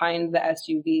him behind the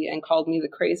SUV and called me the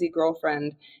crazy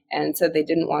girlfriend and said they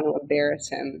didn't want to embarrass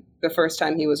him the first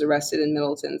time he was arrested in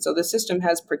Middleton. So the system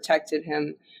has protected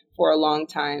him for a long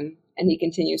time, and he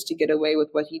continues to get away with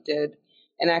what he did.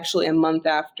 And actually a month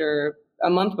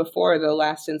before the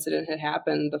last incident had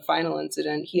happened, the final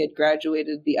incident, he had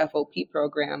graduated the FOP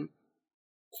program,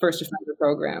 first offender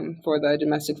program for the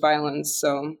domestic violence.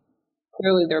 So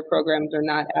clearly their programs are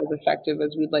not as effective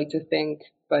as we'd like to think.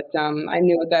 But I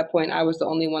knew at that point I was the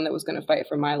only one that was going to fight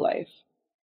for my life.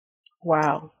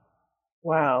 Wow.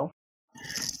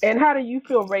 And how do you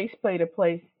feel race played a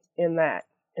place in that,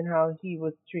 and how he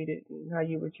was treated and how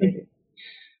you were treated?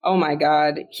 Oh my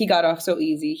God, he got off so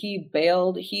easy. He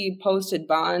bailed, he posted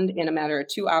bond in a matter of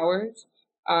 2 hours.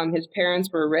 His parents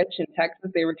were rich in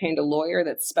Texas. They retained a lawyer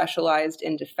that specialized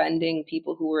in defending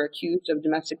people who were accused of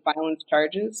domestic violence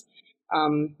charges.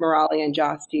 Morali and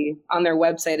Josti. On their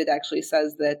website, it actually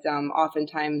says that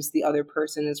oftentimes the other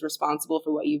person is responsible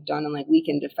for what you've done, and like, we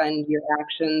can defend your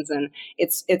actions, and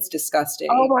it's disgusting.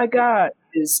 Oh my God,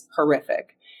 it is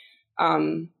horrific.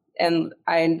 And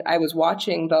I was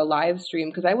watching the live stream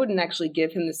because I wouldn't actually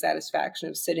give him the satisfaction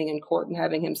of sitting in court and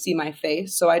having him see my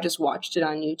face, so I just watched it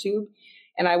on YouTube.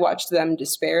 And I watched them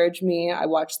disparage me. I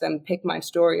watched them pick my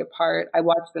story apart. I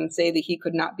watched them say that he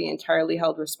could not be entirely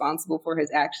held responsible for his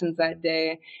actions that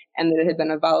day, and that it had been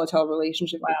a volatile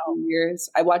relationship for 2 years.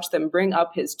 I watched them bring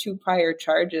up his 2 prior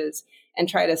charges and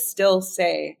try to still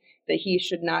say that he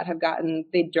should not have gotten,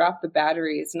 they dropped the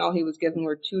batteries, and all he was given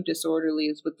were 2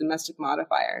 disorderlies with domestic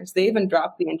modifiers. They even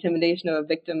dropped the intimidation of a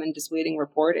victim and dissuading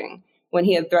reporting when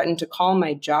he had threatened to call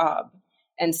my job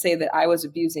and say that I was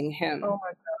abusing him. Oh my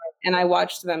God. And I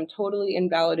watched them totally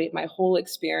invalidate my whole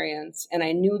experience. And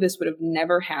I knew this would have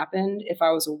never happened if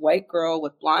I was a white girl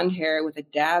with blonde hair with a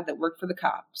dad that worked for the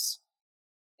cops.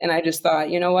 And I just thought,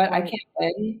 you know what, I can't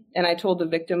win. And I told the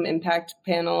victim impact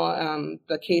panel,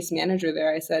 the case manager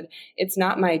there, I said, it's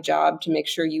not my job to make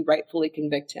sure you rightfully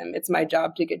convict him. It's my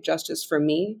job to get justice for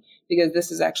me, because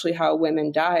this is actually how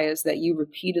women die, is that you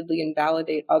repeatedly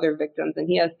invalidate other victims. And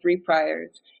he has 3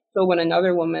 priors. So when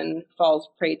another woman falls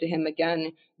prey to him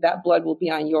again, that blood will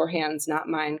be on your hands, not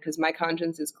mine, because my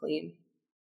conscience is clean.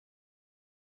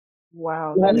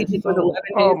 Wow. All he did was 11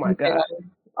 days oh my in jail. God.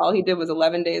 All he did was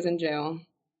 11 days in jail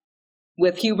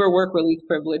with Huber work release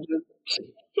privileges.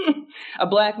 A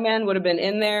black man would have been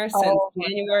in there since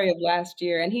January of last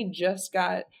year, and he just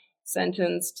got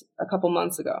sentenced a couple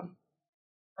months ago.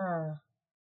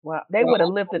 Wow. They would have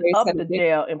lifted up the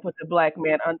jail and put the black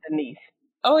man underneath.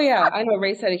 Oh yeah, I know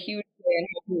race had a huge say in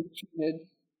how he was treated.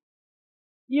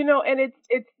 You know, and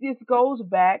it goes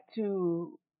back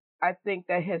to I think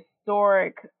the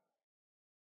historic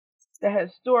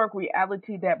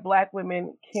reality that black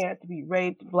women can't be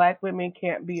raped, black women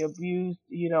can't be abused,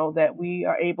 that we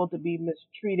are able to be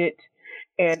mistreated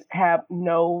and have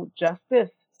no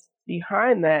justice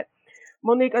behind that.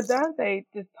 Monique Adante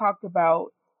just talked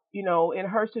about, in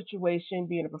her situation,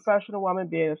 being a professional woman,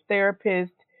 being a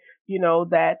therapist,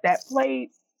 that played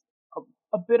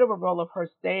a bit of a role of her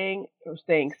staying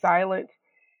silent.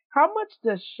 How much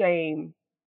does shame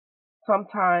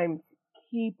sometimes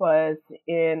keep us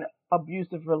in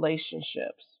abusive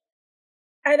relationships?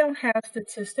 I don't have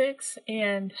statistics,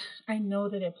 and I know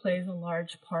that it plays a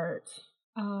large part.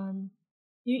 Um,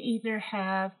 you either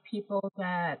have people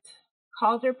that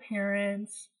call their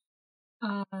parents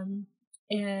um,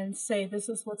 and say, "This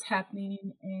is what's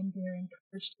happening," and they're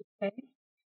encouraged to stay.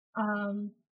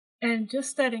 Um, and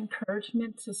just that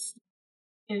encouragement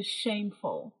is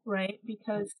shameful, right?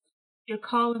 Because you're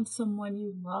calling someone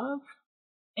you love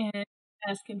and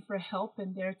asking for help,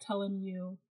 and they're telling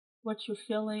you what you're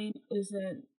feeling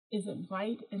isn't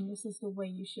right, and this is the way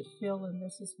you should feel, and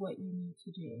this is what you need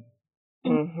to do.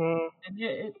 And, Mhm.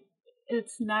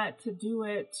 it's not to do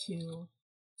it to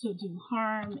do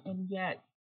harm, and yet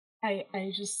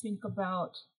I just think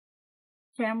about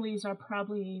families are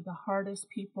probably the hardest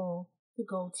people to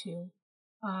go to,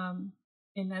 um,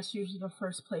 and that's usually the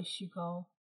first place you go.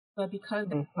 But because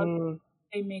they love you, Mhm.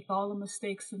 they make all the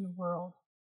mistakes in the world,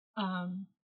 um,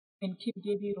 and can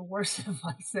give you the worst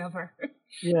advice ever.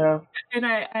 Yeah. And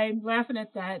I'm laughing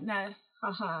at that, not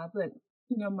haha, but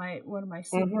my one of my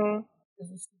siblings Mhm.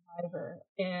 is a survivor,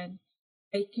 and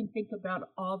I can think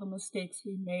about all the mistakes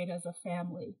we made as a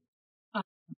family. Uh,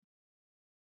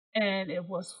 and it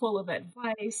was full of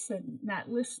advice and not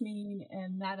listening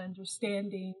and not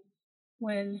understanding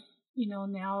when,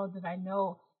 now that I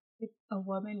know a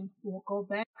woman will go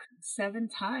back 7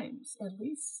 times, at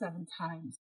least 7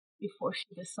 times, before she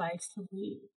decides to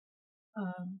leave.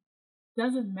 Um,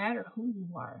 doesn't matter who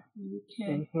you are. You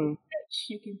can be Mhm. rich,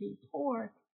 you can be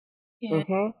poor, and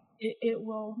Mhm. it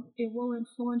will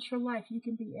influence your life. You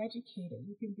can be educated,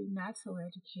 you can be not so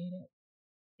educated,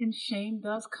 and shame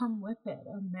does come with it.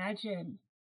 Imagine,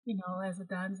 as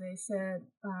Adanze said,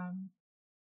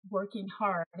 working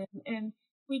hard, and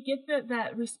we get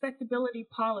that respectability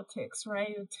politics,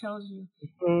 right? It tells you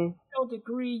Mhm. no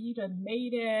degree, you done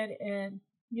made it, and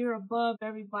you're above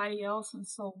everybody else, and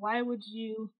so why would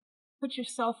you put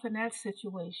yourself in that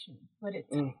situation? But it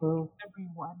tells Mhm.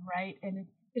 everyone, right? And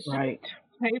it's just Right.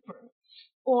 paper.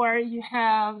 Or you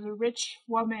have the rich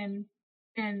woman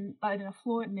in an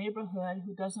affluent neighborhood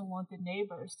who doesn't want the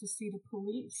neighbors to see the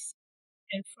police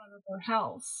in front of their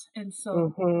house, and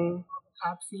so Mhm.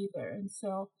 cops either. And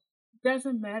so it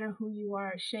doesn't matter who you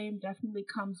are, shame definitely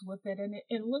comes with it, and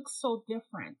it looks so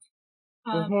different.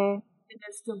 Um, Mhm. and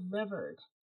it's delivered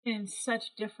in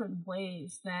such different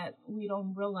ways that we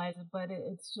don't realize it, but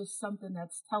it's just something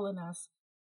that's telling us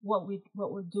what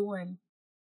we're doing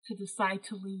to decide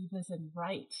to leave isn't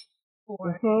right,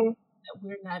 or Mhm. that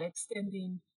we're not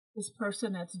extending this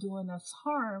person that's doing us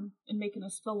harm and making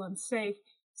us feel unsafe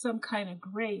some kind of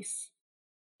grace.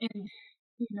 And,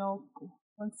 you know,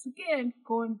 once again,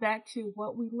 going back to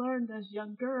what we learned as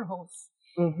young girls,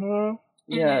 Mhm.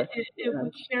 and Yes. we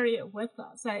Yes. carry it with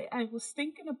us. I was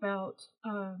thinking about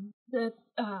the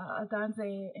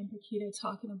Adanze and Paquita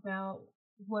talking about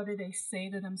what do they say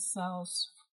to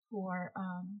themselves for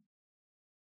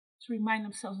to remind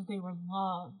themselves that they were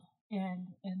loved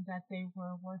and that they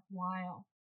were worthwhile.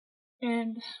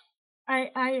 And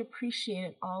I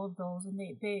appreciated all of those, and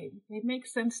they make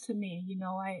sense to me.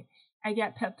 I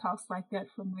got pep talks like that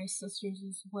from my sisters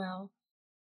as well.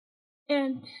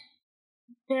 And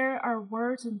there are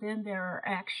words, and then there are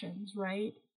actions,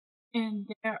 right? And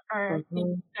there are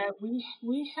things Mhm. that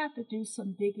we have to do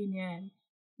some digging in.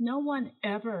 No one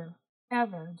ever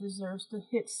deserves to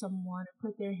hit someone or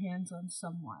put their hands on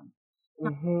someone,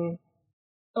 Mhm.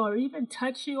 or even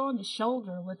touch you on the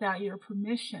shoulder without your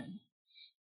permission.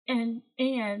 And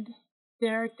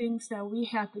there are things that we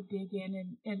have to dig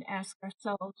in and ask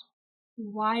ourselves,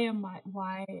 why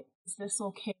is this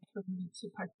okay for me to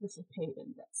participate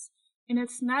in this? And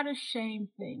it's not a shame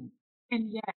thing.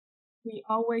 And yet we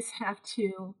always have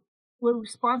to, we're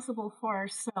responsible for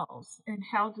ourselves. And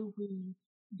how do we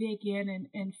dig in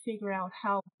and figure out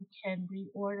how we can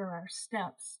reorder our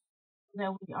steps so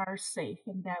that we are safe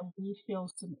and that we feel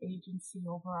some agency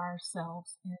over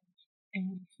ourselves,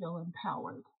 and we feel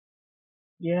empowered.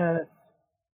 Yes.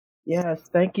 Yes.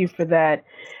 Thank you for that.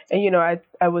 And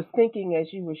I was thinking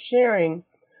as you were sharing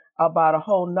about a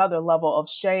whole nother level of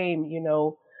shame.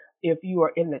 If you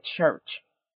are in the church,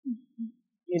 Mhm.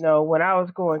 When I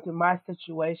was going through my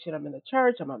situation, I'm in the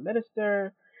church, I'm a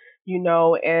minister,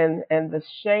 and the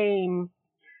shame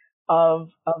of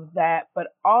that, but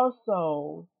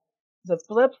also the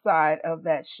flip side of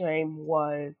that shame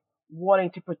was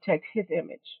wanting to protect his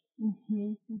image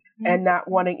and not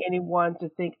wanting anyone to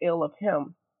think ill of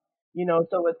him.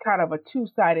 So it's kind of a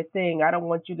two-sided thing. I don't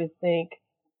want you to think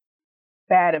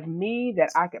bad of me, that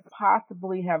I could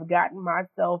possibly have gotten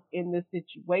myself in this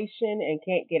situation and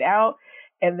can't get out.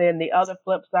 And then the other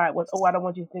flip side was, I don't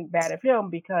want you to think bad of him,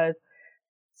 because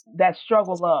that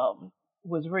struggle love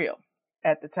was real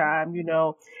at the time,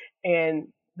 and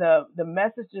the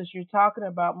messages you're talking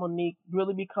about, Monique,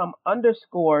 really become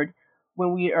underscored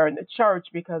when we are in the church,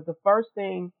 because the first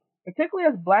thing, particularly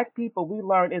as Black people, we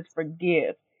learn is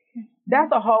forgive.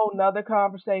 That's a whole nother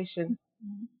conversation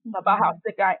about how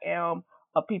sick I am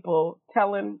of people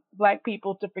telling Black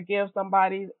people to forgive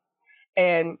somebody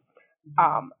and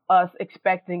us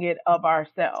expecting it of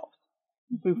ourselves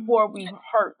before we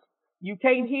hurt. You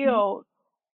can't heal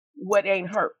what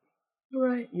ain't hurt.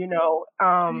 Right.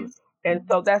 And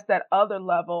so that's that other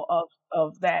level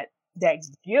of that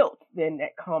guilt then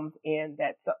that comes in,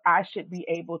 that so I should be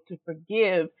able to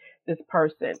forgive this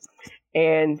person.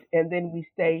 And then we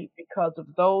stay because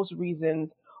of those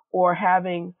reasons, or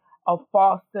having a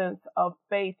false sense of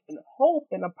faith and hope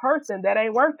in a person that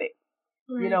ain't worth it.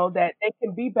 Right. That they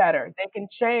can be better, they can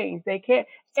change, they can.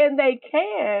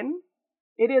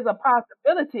 It is a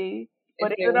possibility,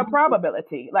 but it's a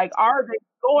probability. Like, are they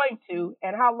going to,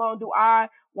 and how long do I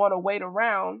want to wait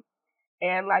around?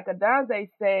 And like Adonze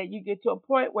said, you get to a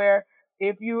point where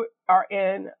if you are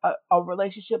in a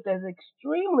relationship that's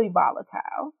extremely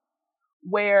volatile,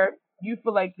 where you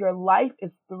feel like your life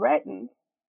is threatened,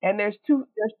 and there's two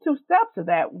steps to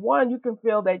that. One, you can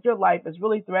feel that your life is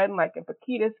really threatened, like in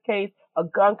Paquita's case, a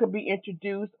gun could be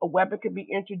introduced, a weapon could be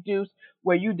introduced,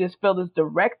 where you just feel this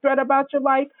direct threat about your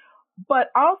life. But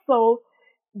also,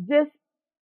 just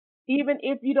even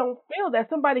if you don't feel that,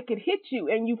 somebody could hit you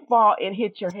and you fall and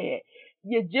hit your head,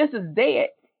 you're just as dead.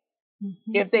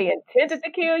 If they intended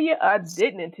to kill you or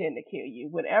didn't intend to kill you.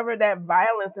 Whenever that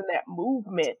violence and that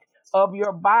movement of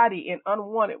your body in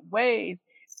unwanted ways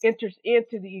enters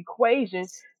into the equation,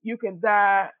 you can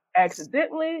die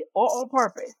accidentally or on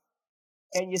purpose,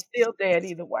 and you're still dead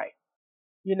either way.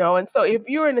 And so if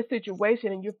you're in a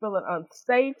situation and you're feeling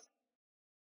unsafe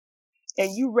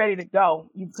and you're ready to go,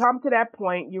 you've come to that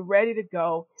point, you're ready to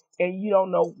go, and you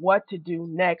don't know what to do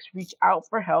next, reach out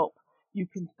for help. You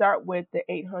can start with the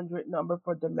 800 number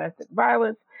for domestic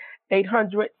violence,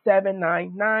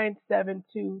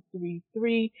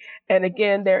 800-799-7233. And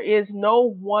again, there is no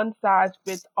one size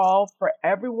fits all for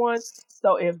everyone.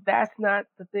 So if that's not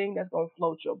the thing that's going to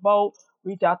float your boat,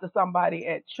 reach out to somebody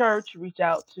at church, reach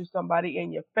out to somebody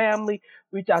in your family,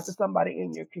 reach out to somebody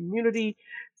in your community.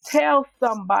 Tell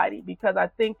somebody, because I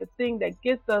think the thing that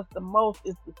gets us the most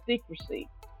is the secrecy.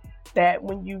 That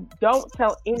when you don't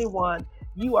tell anyone,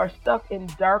 you are stuck in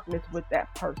darkness with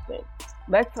that person.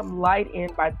 Let some light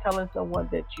in by telling someone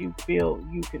that you feel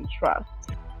you can trust.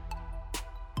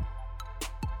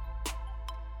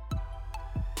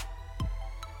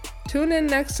 Tune in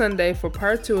next Sunday for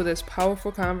part 2 of this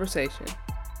powerful conversation.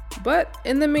 But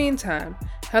in the meantime,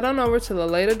 head on over to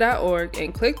laleda.org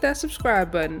and click that subscribe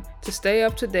button to stay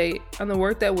up to date on the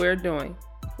work that we're doing.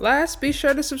 Last, be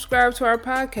sure to subscribe to our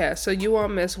podcast so you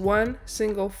won't miss one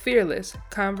single fearless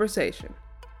conversation.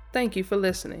 Thank you for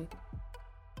listening.